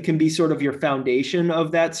 but it can be sort of your foundation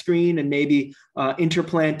of that screen. And maybe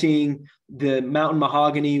interplanting the mountain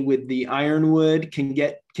mahogany with the ironwood can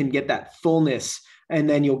get that fullness, and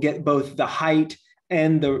then you'll get both the height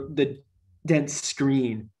and the dense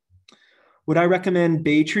screen. Would I recommend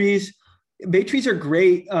bay trees? Bay trees are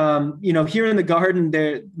great. Here in the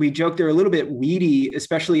garden, we joke they're a little bit weedy,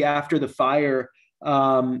 especially after the fire.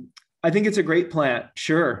 I think it's a great plant.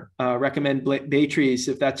 Sure. Recommend bay trees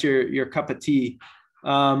if that's your cup of tea.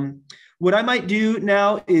 What I might do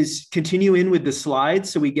now is continue in with the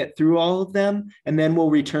slides so we get through all of them, and then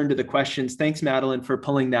we'll return to the questions. Thanks, Madeline, for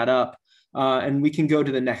pulling that up. And we can go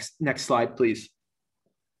to the next slide, please.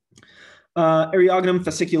 Eriogonum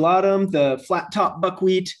fasciculatum, the flat top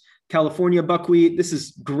buckwheat, California buckwheat. This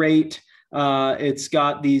is great. It's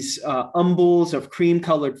got these umbels of cream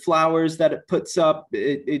colored flowers that it puts up.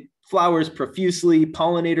 It flowers profusely.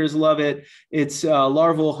 Pollinators love it. It's a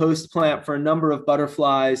larval host plant for a number of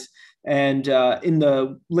butterflies. And in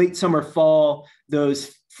the late summer, fall,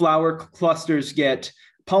 those flower clusters get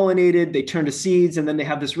pollinated, they turn to seeds, and then they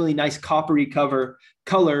have this really nice coppery color,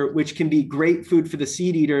 which can be great food for the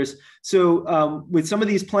seed eaters. So with some of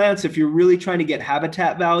these plants, if you're really trying to get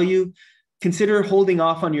habitat value, consider holding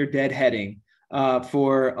off on your deadheading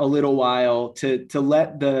for a little while to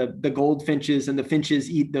let the goldfinches and the finches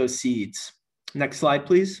eat those seeds. Next slide,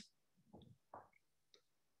 please.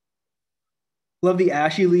 Love the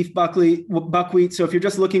ashy leaf buckwheat. So if you're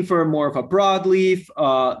just looking for more of a broadleaf,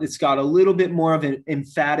 it's got a little bit more of an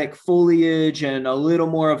emphatic foliage and a little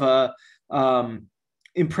more of a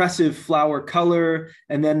impressive flower color,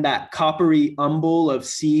 and then that coppery umbel of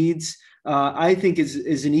seeds, I think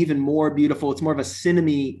is an even more beautiful. It's more of a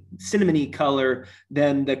cinnamony color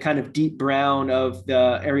than the kind of deep brown of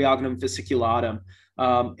the Eriogonum fasciculatum.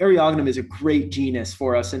 Eriogonum is a great genus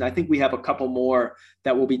for us, and I think we have a couple more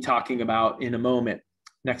that we'll be talking about in a moment.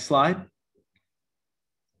 Next slide.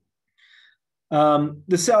 The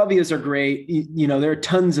salvias are great. You know, there are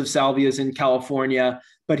tons of salvias in California,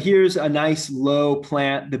 but here's a nice low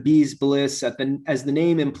plant, the bee's bliss. As the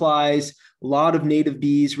name implies, a lot of native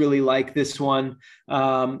bees really like this one.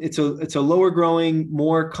 It's a lower growing,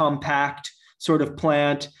 more compact sort of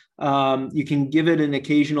plant. You can give it an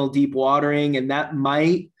occasional deep watering, and that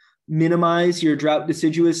might minimize your drought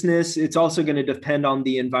deciduousness. It's also going to depend on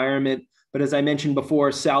the environment. But as I mentioned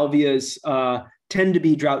before, salvias tend to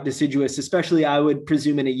be drought deciduous, especially I would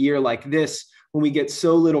presume in a year like this, when we get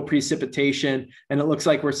so little precipitation, and it looks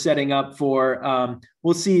like we're setting up for,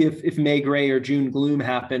 we'll see if May gray or June gloom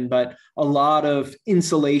happen, but a lot of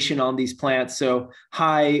insulation on these plants. So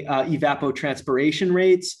high evapotranspiration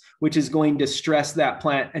rates, which is going to stress that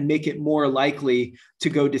plant and make it more likely to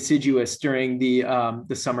go deciduous during the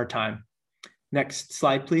summertime. Next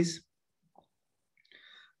slide, please.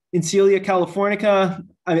 Encelia californica,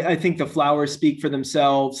 I think the flowers speak for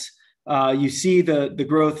themselves. You see the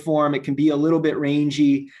growth form. It can be a little bit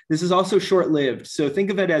rangy. This is also short-lived. So think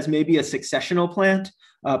of it as maybe a successional plant.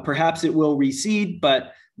 Perhaps it will reseed,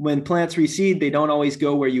 but when plants reseed, they don't always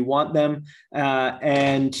go where you want them.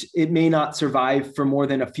 And it may not survive for more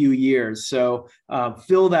than a few years. So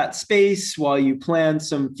fill that space while you plan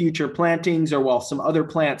some future plantings, or while some other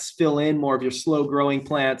plants fill in more of your slow-growing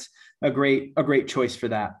plants. A great choice for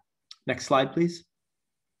that. Next slide, please.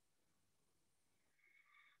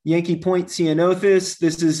 Yankee Point ceanothus.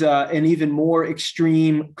 This is an even more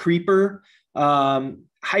extreme creeper.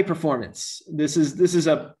 High performance. This is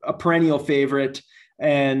a perennial favorite.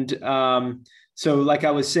 And so like I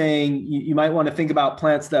was saying, you might want to think about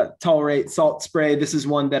plants that tolerate salt spray. This is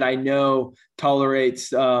one that I know tolerates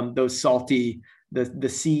those salty, the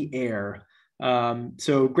sea air.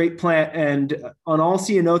 So great plant. And on all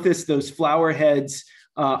ceanothus, those flower heads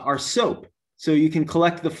are soap. So you can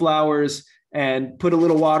collect the flowers and put a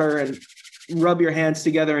little water and rub your hands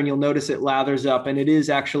together, and you'll notice it lathers up. And it is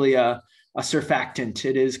actually a surfactant.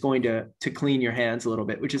 It is going to clean your hands a little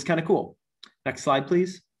bit, which is kind of cool. Next slide,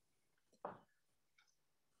 please.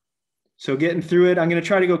 So getting through it, I'm going to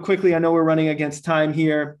try to go quickly. I know we're running against time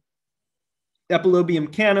here.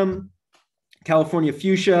 Epilobium canum, California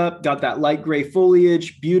fuchsia, got that light gray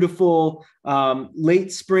foliage, beautiful,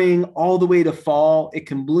 late spring all the way to fall. It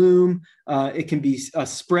can bloom. It can be a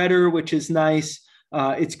spreader, which is nice.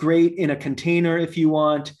 It's great in a container if you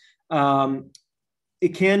want.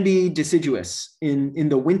 It can be deciduous in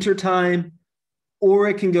the wintertime, or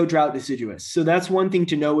it can go drought deciduous. So that's one thing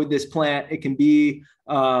to know with this plant. It can be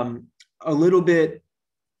a little bit,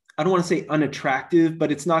 I don't want to say unattractive,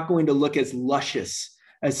 but it's not going to look as luscious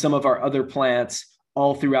as some of our other plants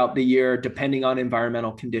all throughout the year, depending on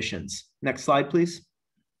environmental conditions. Next slide, please.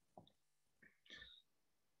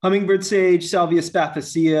 Hummingbird sage, Salvia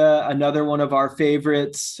spathacea, another one of our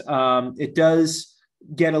favorites. It does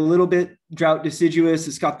get a little bit drought deciduous.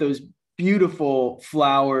 It's got those beautiful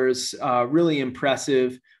flowers, really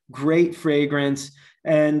impressive, great fragrance.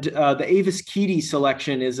 And the Avis Keaty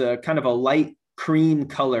selection is a kind of a light cream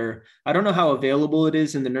color. I don't know how available it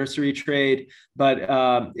is in the nursery trade,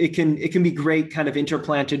 but it can be great kind of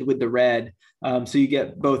interplanted with the red. So you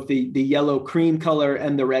get both the yellow cream color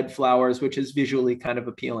and the red flowers, which is visually kind of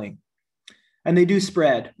appealing. And they do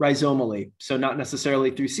spread rhizomally, so not necessarily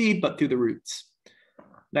through seed, but through the roots.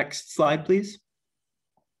 Next slide, please.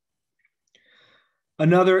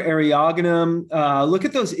 Another Eriogonum, look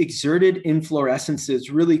at those exerted inflorescences,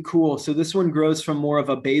 really cool. So this one grows from more of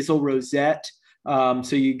a basal rosette.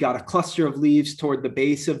 So you've got a cluster of leaves toward the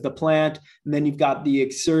base of the plant, and then you've got the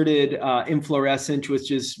exerted inflorescence, which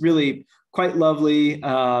is really quite lovely.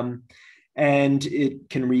 And it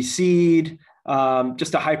can reseed.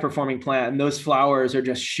 just a high performing plant. And those flowers are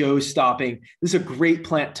just show stopping. This is a great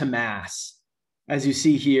plant to mass. As you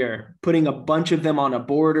see here, putting a bunch of them on a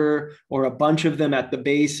border or a bunch of them at the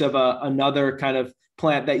base of another kind of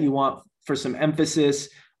plant that you want for some emphasis.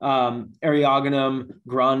 Eriogonum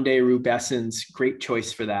grande rubescens, great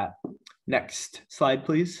choice for that. Next slide,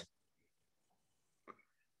 please.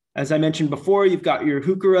 As I mentioned before, you've got your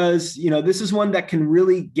heucheras. This is one that can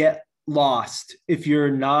really get lost if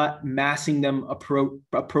you're not massing them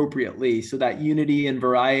appropriately. So that unity and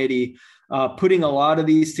variety, putting a lot of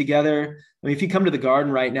these together. I mean, if you come to the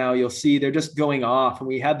garden right now, you'll see they're just going off. And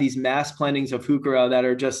we have these mass plantings of heuchera that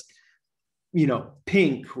are just,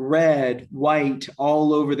 pink, red, white,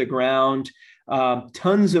 all over the ground.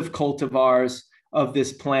 Tons of cultivars of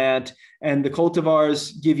this plant. And the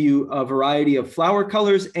cultivars give you a variety of flower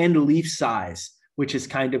colors and leaf size, which is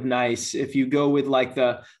kind of nice. If you go with like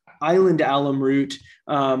the island alum root,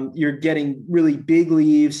 you're getting really big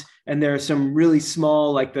leaves, and there are some really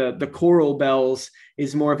small, like the coral bells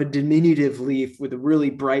is more of a diminutive leaf with a really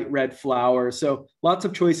bright red flower. So lots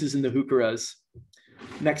of choices in the heucheras.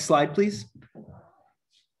 Next slide, please.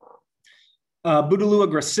 Bouteloua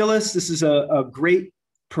gracilis. This is a great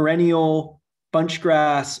perennial bunch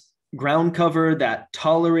grass ground cover that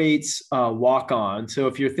tolerates walk-on. So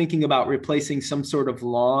if you're thinking about replacing some sort of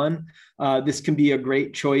lawn, this can be a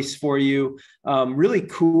great choice for you. Really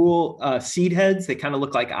cool seed heads. They kind of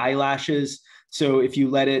look like eyelashes. So if you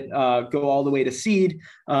let it go all the way to seed,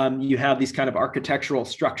 you have these kind of architectural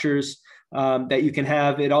structures that you can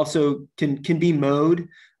have. It also can be mowed.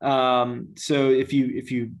 So if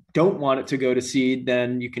you don't want it to go to seed,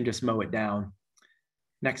 then you can just mow it down.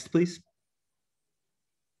 Next, please.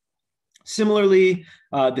 Similarly,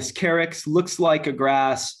 this carex looks like a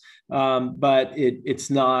grass, but it's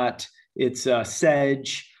not. It's a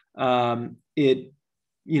sedge.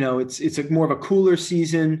 It's more of a cooler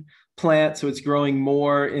season plant, so it's growing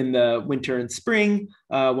more in the winter and spring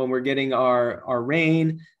when we're getting our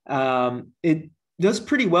rain. It does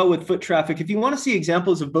pretty well with foot traffic. If you want to see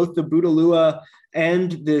examples of both the Bouteloua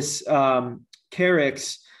and this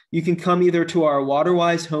carex, you can come either to our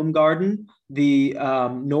Waterwise home garden. The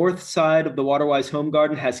north side of the Waterwise home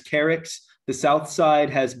garden has carex. The south side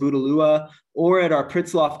has Bouteloua. Or at our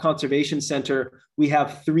Pritzloff Conservation Center, we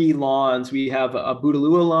have 3 lawns. We have a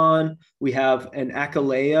Bouteloua lawn, we have an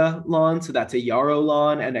Achillea lawn, so that's a yarrow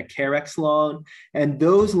lawn, and a carex lawn. And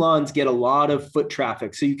those lawns get a lot of foot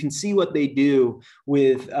traffic. So you can see what they do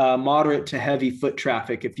with moderate to heavy foot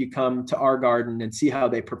traffic if you come to our garden and see how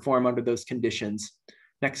they perform under those conditions.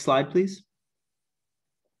 Next slide, please.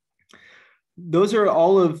 Those are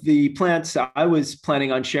all of the plants I was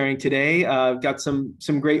planning on sharing today. I've got some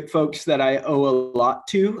great folks that I owe a lot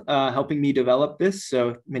to helping me develop this.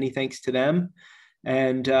 So many thanks to them.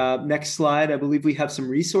 And next slide, I believe we have some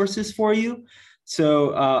resources for you.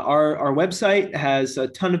 So our website has a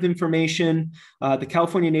ton of information. The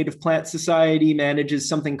California Native Plant Society manages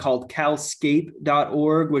something called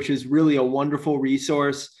calscape.org, which is really a wonderful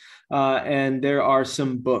resource. And there are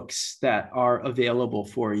some books that are available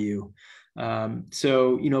for you.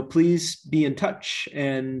 So, please be in touch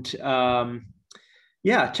and,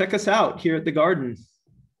 check us out here at the garden.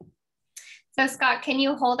 So Scott, can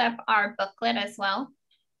you hold up our booklet as well?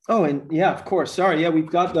 Oh, and yeah, of course. Sorry. Yeah, we've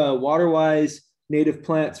got the Waterwise Native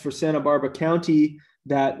Plants for Santa Barbara County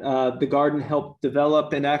that the garden helped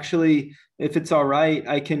develop. And actually, if it's all right,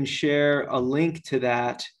 I can share a link to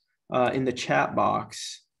that in the chat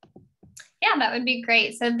box. Yeah, that would be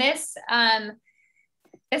great. So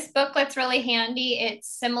this booklet's really handy. It's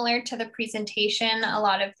similar to the presentation. A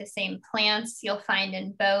lot of the same plants you'll find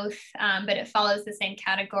in both, but it follows the same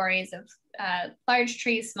categories of large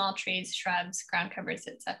trees, small trees, shrubs, ground covers,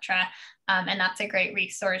 etc. And that's a great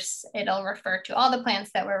resource. It'll refer to all the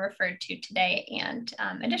plants that were referred to today and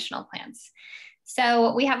additional plants.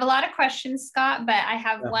 So we have a lot of questions, Scott, but I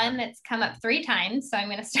have one that's come up 3 times. So I'm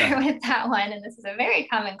going to start with that one. And this is a very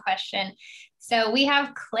common question. So we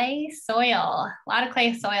have clay soil, a lot of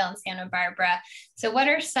clay soil in Santa Barbara. So what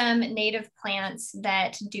are some native plants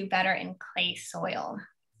that do better in clay soil?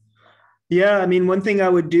 Yeah, I mean, one thing I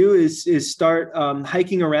would do is start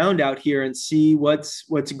hiking around out here and see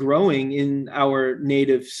what's growing in our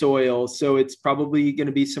native soil. So it's probably going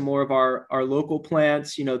to be some more of our local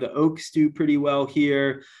plants. The oaks do pretty well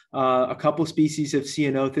here. A couple species of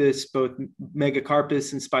Ceanothus, both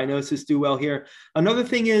Megacarpus and Spinosus, do well here. Another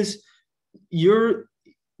thing is,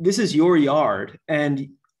 this is your yard, and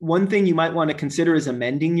one thing you might want to consider is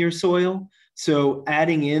amending your soil. So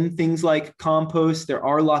adding in things like compost, there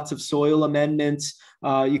are lots of soil amendments.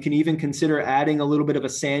 You can even consider adding a little bit of a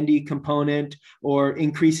sandy component or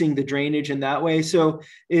increasing the drainage in that way. So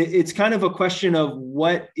it's kind of a question of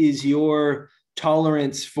what is your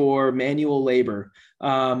tolerance for manual labor.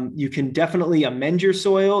 You can definitely amend your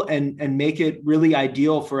soil and make it really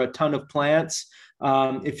ideal for a ton of plants.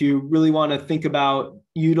 If you really want to think about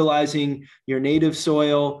utilizing your native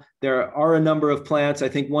soil, there are a number of plants. I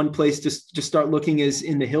think one place to just start looking is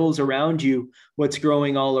in the hills around you, what's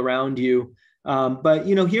growing all around you. But,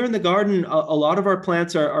 here in the garden, a lot of our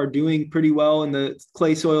plants are doing pretty well in the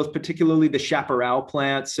clay soils, particularly the chaparral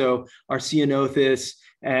plants. So our ceanothus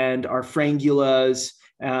and our frangulas,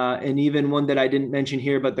 and even one that I didn't mention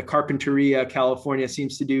here, but the Carpinteria California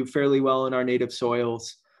seems to do fairly well in our native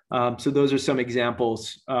soils. So those are some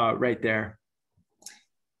examples right there.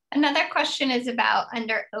 Another question is about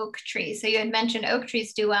under oak trees. So you had mentioned oak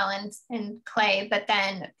trees do well in clay, but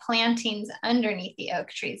then plantings underneath the oak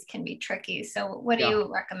trees can be tricky. So what do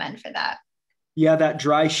you recommend for that? Yeah, that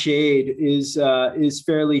dry shade is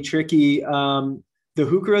fairly tricky. The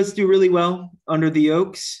heucheras do really well under the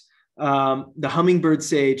oaks. The hummingbird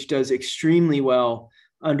sage does extremely well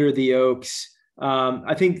under the oaks.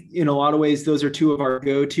 I think in a lot of ways, those are two of our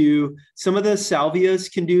go-to. Some of the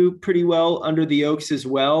salvias can do pretty well under the oaks as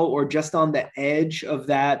well, or just on the edge of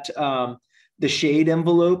that, the shade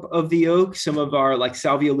envelope of the oak. Some of our like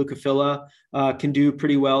Salvia leucophylla can do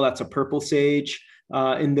pretty well. That's a purple sage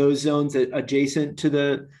in those zones adjacent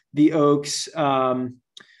to the oaks.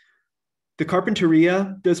 The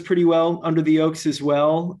Carpinteria does pretty well under the oaks as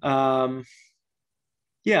well. So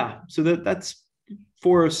that's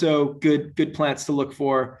 4 or so good plants to look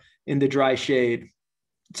for in the dry shade.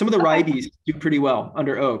 Some of the ribes do pretty well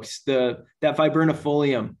under oaks. That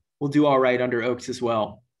viburnifolium will do all right under oaks as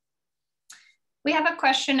well. We have a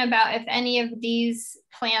question about if any of these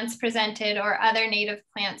plants presented or other native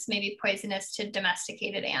plants may be poisonous to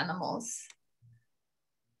domesticated animals.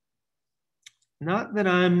 Not that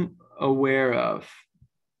I'm aware of.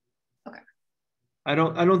 Okay. I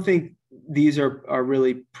don't think these are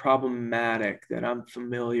really problematic that I'm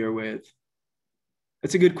familiar with.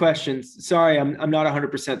 It's a good question. Sorry, I'm not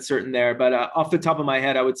 100% certain there, but off the top of my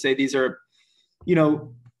head, I would say these are,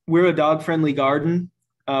 we're a dog-friendly garden.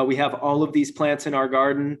 We have all of these plants in our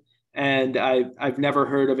garden, and I've never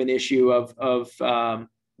heard of an issue of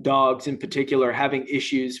dogs in particular having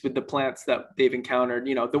issues with the plants that they've encountered.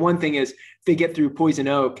 The one thing is if they get through poison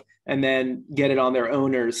oak and then get it on their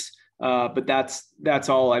owners. But that's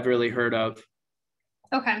all I've really heard of.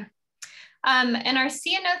 Okay. And our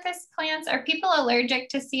ceanothus plants, are people allergic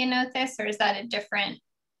to ceanothus, or is that a different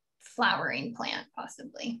flowering plant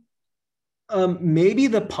possibly? Maybe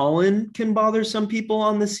the pollen can bother some people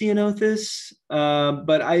on the ceanothus,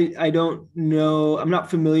 but I don't know. I'm not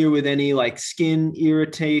familiar with any like skin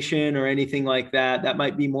irritation or anything like that. That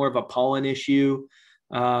might be more of a pollen issue.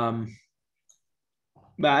 But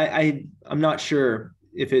I'm not sure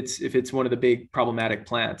if it's one of the big problematic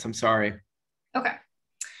plants. I'm sorry. Okay.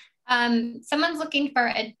 Someone's looking for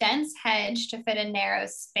a dense hedge to fit a narrow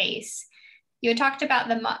space. You had talked about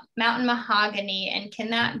the mountain mahogany, and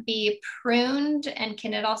can that be pruned? And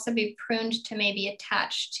can it also be pruned to maybe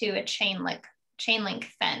attach to a chain link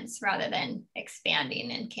fence rather than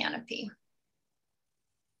expanding in canopy?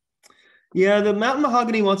 Yeah, the mountain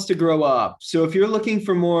mahogany wants to grow up. So if you're looking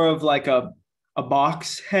for more of like a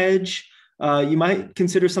box hedge, you might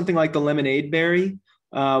consider something like the lemonade berry,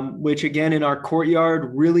 which again, in our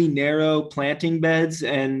courtyard, really narrow planting beds,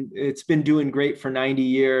 and it's been doing great for 90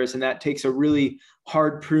 years. And that takes a really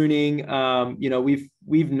hard pruning.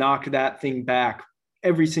 We've knocked that thing back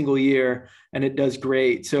every single year, and it does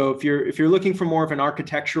great. So if you're looking for more of an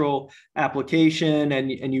architectural application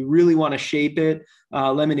and you really want to shape it,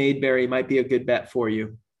 lemonade berry might be a good bet for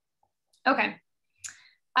you. Okay.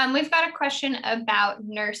 We've got a question about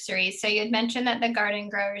nurseries. So you had mentioned that the Garden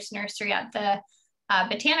Growers Nursery at the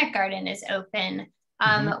Botanic Garden is open.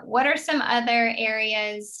 What are some other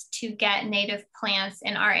areas to get native plants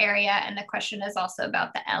in our area? And the question is also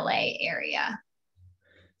about the LA area.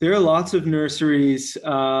 There are lots of nurseries.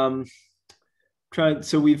 So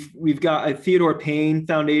we've got a Theodore Payne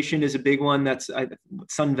Foundation is a big one. That's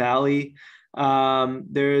Sun Valley.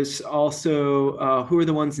 There's also who are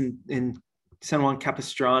the ones in San Juan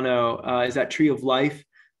Capistrano? Is that Tree of Life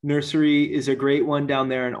Nursery is a great one down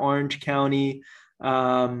there in Orange County.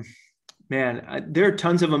 There are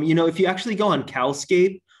tons of them. If you actually go on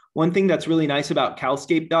Calscape, one thing that's really nice about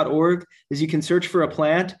calscape.org is you can search for a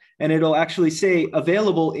plant and it'll actually say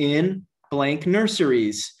available in blank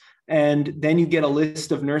nurseries. and then you get a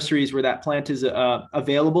list of nurseries where that plant is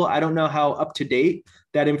available. I don't know how up to date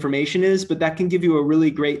that information is, but that can give you a really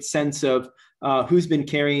great sense of who's been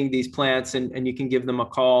carrying these plants, and you can give them a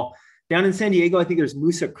call. Down in San Diego, I think there's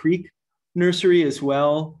Moosa Creek Nursery as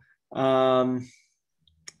well. Who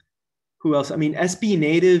else? I mean, SB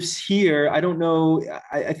Natives here, I don't know.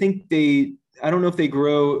 I don't know if they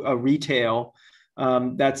grow a retail.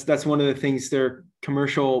 That's one of the things. They're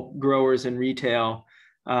commercial growers in retail.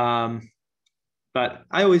 But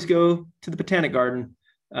I always go to the Botanic Garden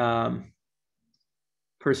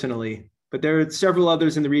personally. But there are several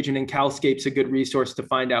others in the region, and Calscape's a good resource to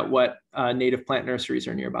find out what native plant nurseries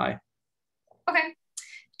are nearby. Okay.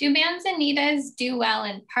 Do manzanitas do well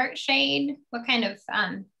in part shade? What kind of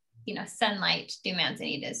sunlight do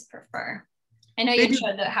manzanitas prefer? I know you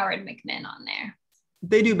showed the Howard McMinn on there.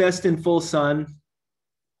 They do best in full sun,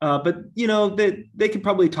 but they could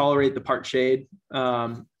probably tolerate the part shade.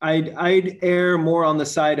 I'd err more on the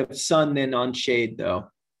side of sun than on shade, though.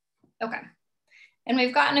 Okay. And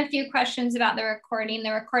we've gotten a few questions about the recording.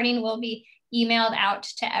 The recording will be emailed out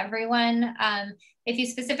to everyone. If you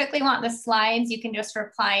specifically want the slides, you can just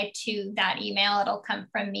reply to that email. It'll come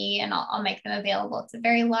from me, and I'll make them available. It's a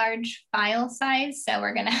very large file size, so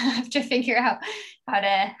we're gonna have to figure out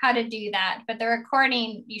how to do that. But the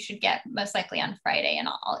recording you should get most likely on Friday, and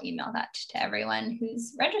I'll email that to everyone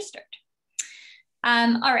who's registered.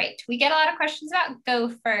 All right, we get a lot of questions about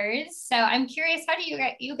gophers. So I'm curious, how do you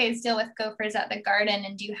guys deal with gophers at the garden,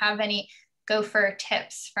 and do you have any gopher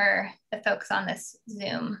tips for the folks on this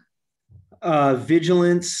Zoom?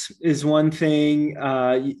 Vigilance is one thing.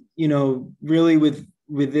 Really with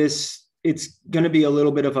this, it's going to be a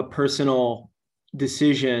little bit of a personal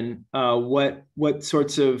decision. What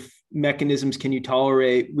sorts of mechanisms can you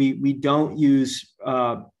tolerate? We don't use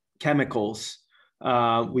chemicals.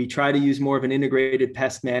 We try to use more of an integrated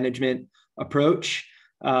pest management approach.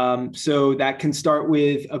 So that can start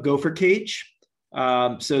with a gopher cage.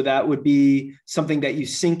 So that would be something that you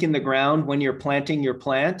sink in the ground when you're planting your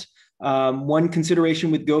plant. One consideration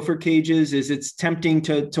with gopher cages is it's tempting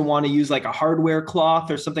to want to use like a hardware cloth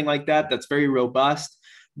or something like that. That's very robust,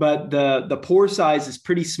 but the pore size is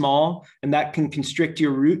pretty small, and that can constrict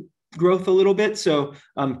your root growth a little bit. So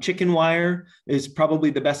chicken wire is probably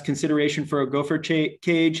the best consideration for a gopher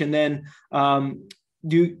cage. And then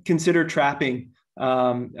do consider trapping.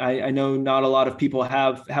 I know not a lot of people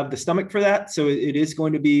have the stomach for that. So it is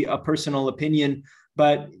going to be a personal opinion,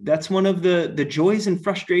 but that's one of the joys and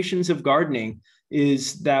frustrations of gardening,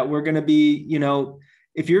 is that we're going to be,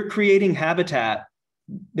 if you're creating habitat,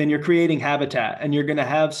 then you're creating habitat, and you're going to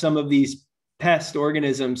have some of these pest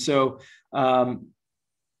organisms. So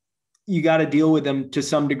you got to deal with them to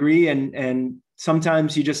some degree. And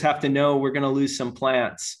sometimes you just have to know we're going to lose some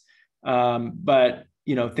plants. But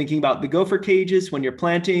thinking about the gopher cages when you're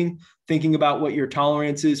planting, thinking about what your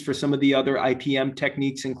tolerance is for some of the other IPM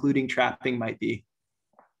techniques, including trapping, might be.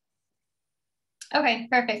 Okay,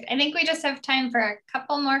 perfect. I think we just have time for a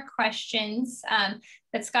couple more questions.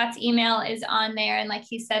 But Scott's email is on there. And like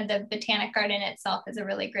he said, the Botanic Garden itself is a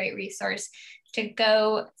really great resource to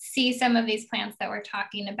go see some of these plants that we're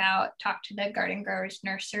talking about, talk to the Garden Growers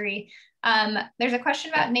Nursery. There's a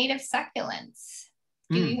question about native succulents.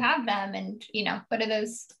 Do you have them? And, what do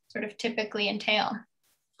those sort of typically entail?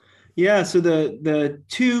 Yeah, so the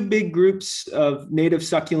two big groups of native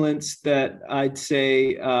succulents that I'd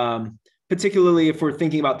say, particularly if we're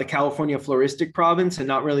thinking about the California floristic province and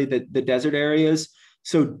not really the desert areas.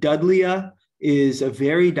 So Dudleya is a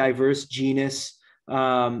very diverse genus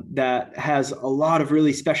that has a lot of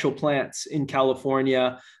really special plants in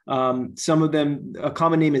California. Some of them, a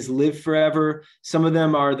common name is Live Forever. Some of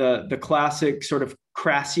them are the classic sort of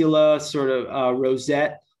crassula, sort of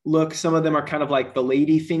rosette look. Some of them are kind of like the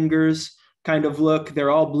lady fingers kind of look. They're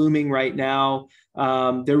all blooming right now.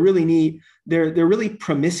 They're really neat. They're really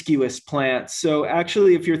promiscuous plants. So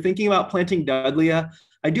actually, if you're thinking about planting Dudleya,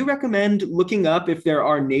 I do recommend looking up if there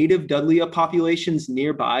are native Dudleya populations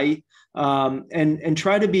nearby, and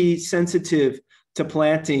try to be sensitive to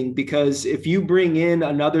planting, because if you bring in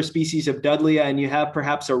another species of Dudleya and you have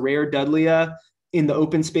perhaps a rare Dudleya in the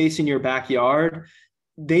open space in your backyard,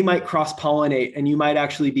 they might cross-pollinate and you might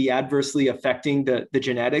actually be adversely affecting the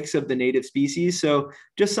genetics of the native species. So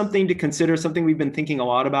just something to consider, something we've been thinking a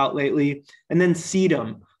lot about lately. And then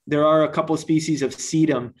sedum. There are a couple of species of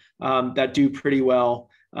sedum that do pretty well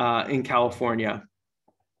in California.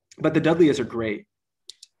 But the Dudleyas are great.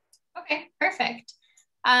 Okay, perfect.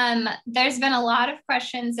 There's been a lot of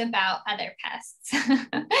questions about other pests.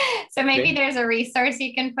 So maybe there's a resource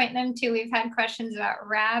you can point them to. We've had questions about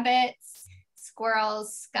rabbits,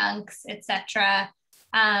 squirrels, skunks, etc.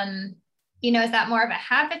 You know, is that more of a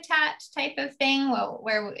habitat type of thing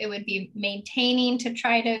where it would be maintaining to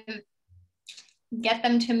try to get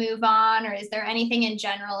them to move on? Or is there anything in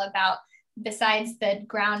general about, besides the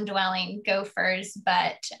ground dwelling gophers,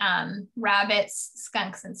 but rabbits,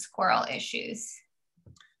 skunks, and squirrel issues?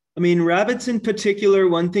 I mean, rabbits in particular,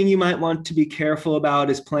 one thing you might want to be careful about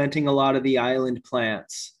is planting a lot of the island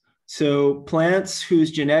plants. So plants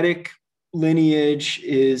whose genetic lineage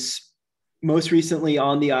is most recently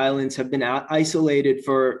on the islands have been isolated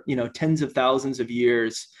for, tens of thousands of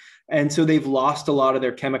years. And so they've lost a lot of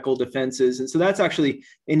their chemical defenses. And so that's actually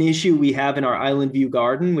an issue we have in our Island View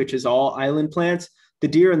garden, which is all island plants. The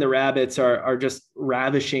deer and the rabbits are just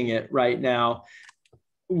ravishing it right now.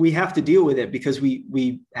 We have to deal with it because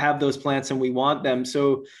we have those plants and we want them.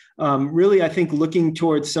 So really, I think looking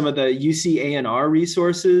towards some of the UC-ANR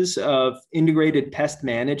resources of integrated pest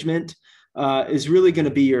management is really going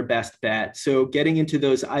to be your best bet. So getting into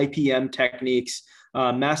those IPM techniques,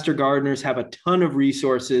 master gardeners have a ton of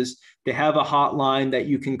resources. They have a hotline that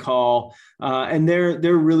you can call, and they're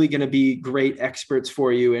really going to be great experts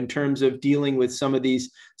for you in terms of dealing with some of these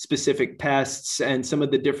specific pests and some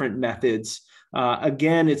of the different methods.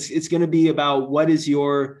 Again, it's going to be about what is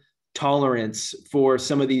your tolerance for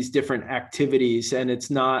some of these different activities, and it's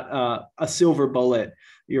not a silver bullet.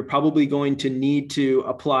 You're probably going to need to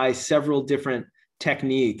apply several different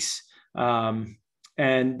techniques,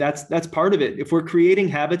 and that's part of it. If we're creating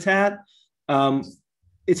habitat,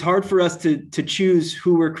 it's hard for us to choose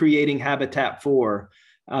who we're creating habitat for,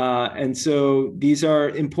 and so these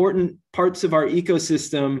are important parts of our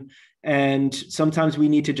ecosystem. And sometimes we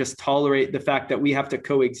need to just tolerate the fact that we have to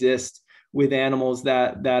coexist with animals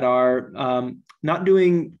that are not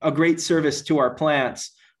doing a great service to our plants,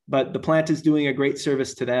 but the plant is doing a great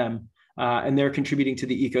service to them, and they're contributing to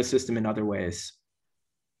the ecosystem in other ways.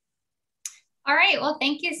 All right, well,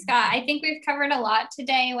 thank you, Scott. I think we've covered a lot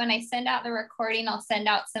today. When I send out the recording, I'll send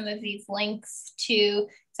out some of these links to,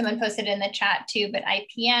 someone posted in the chat too, but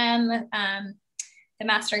IPM, the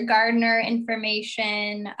Master Gardener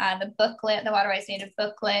information, the booklet, the Waterwise Native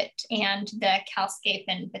booklet, and the Calscape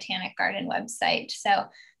and Botanic Garden website. So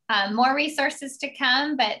more resources to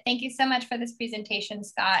come, but thank you so much for this presentation,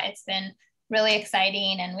 Scott. It's been really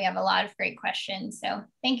exciting and we have a lot of great questions. So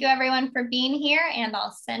thank you everyone for being here, and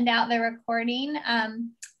I'll send out the recording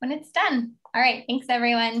when it's done. All right, thanks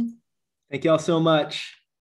everyone. Thank you all so much.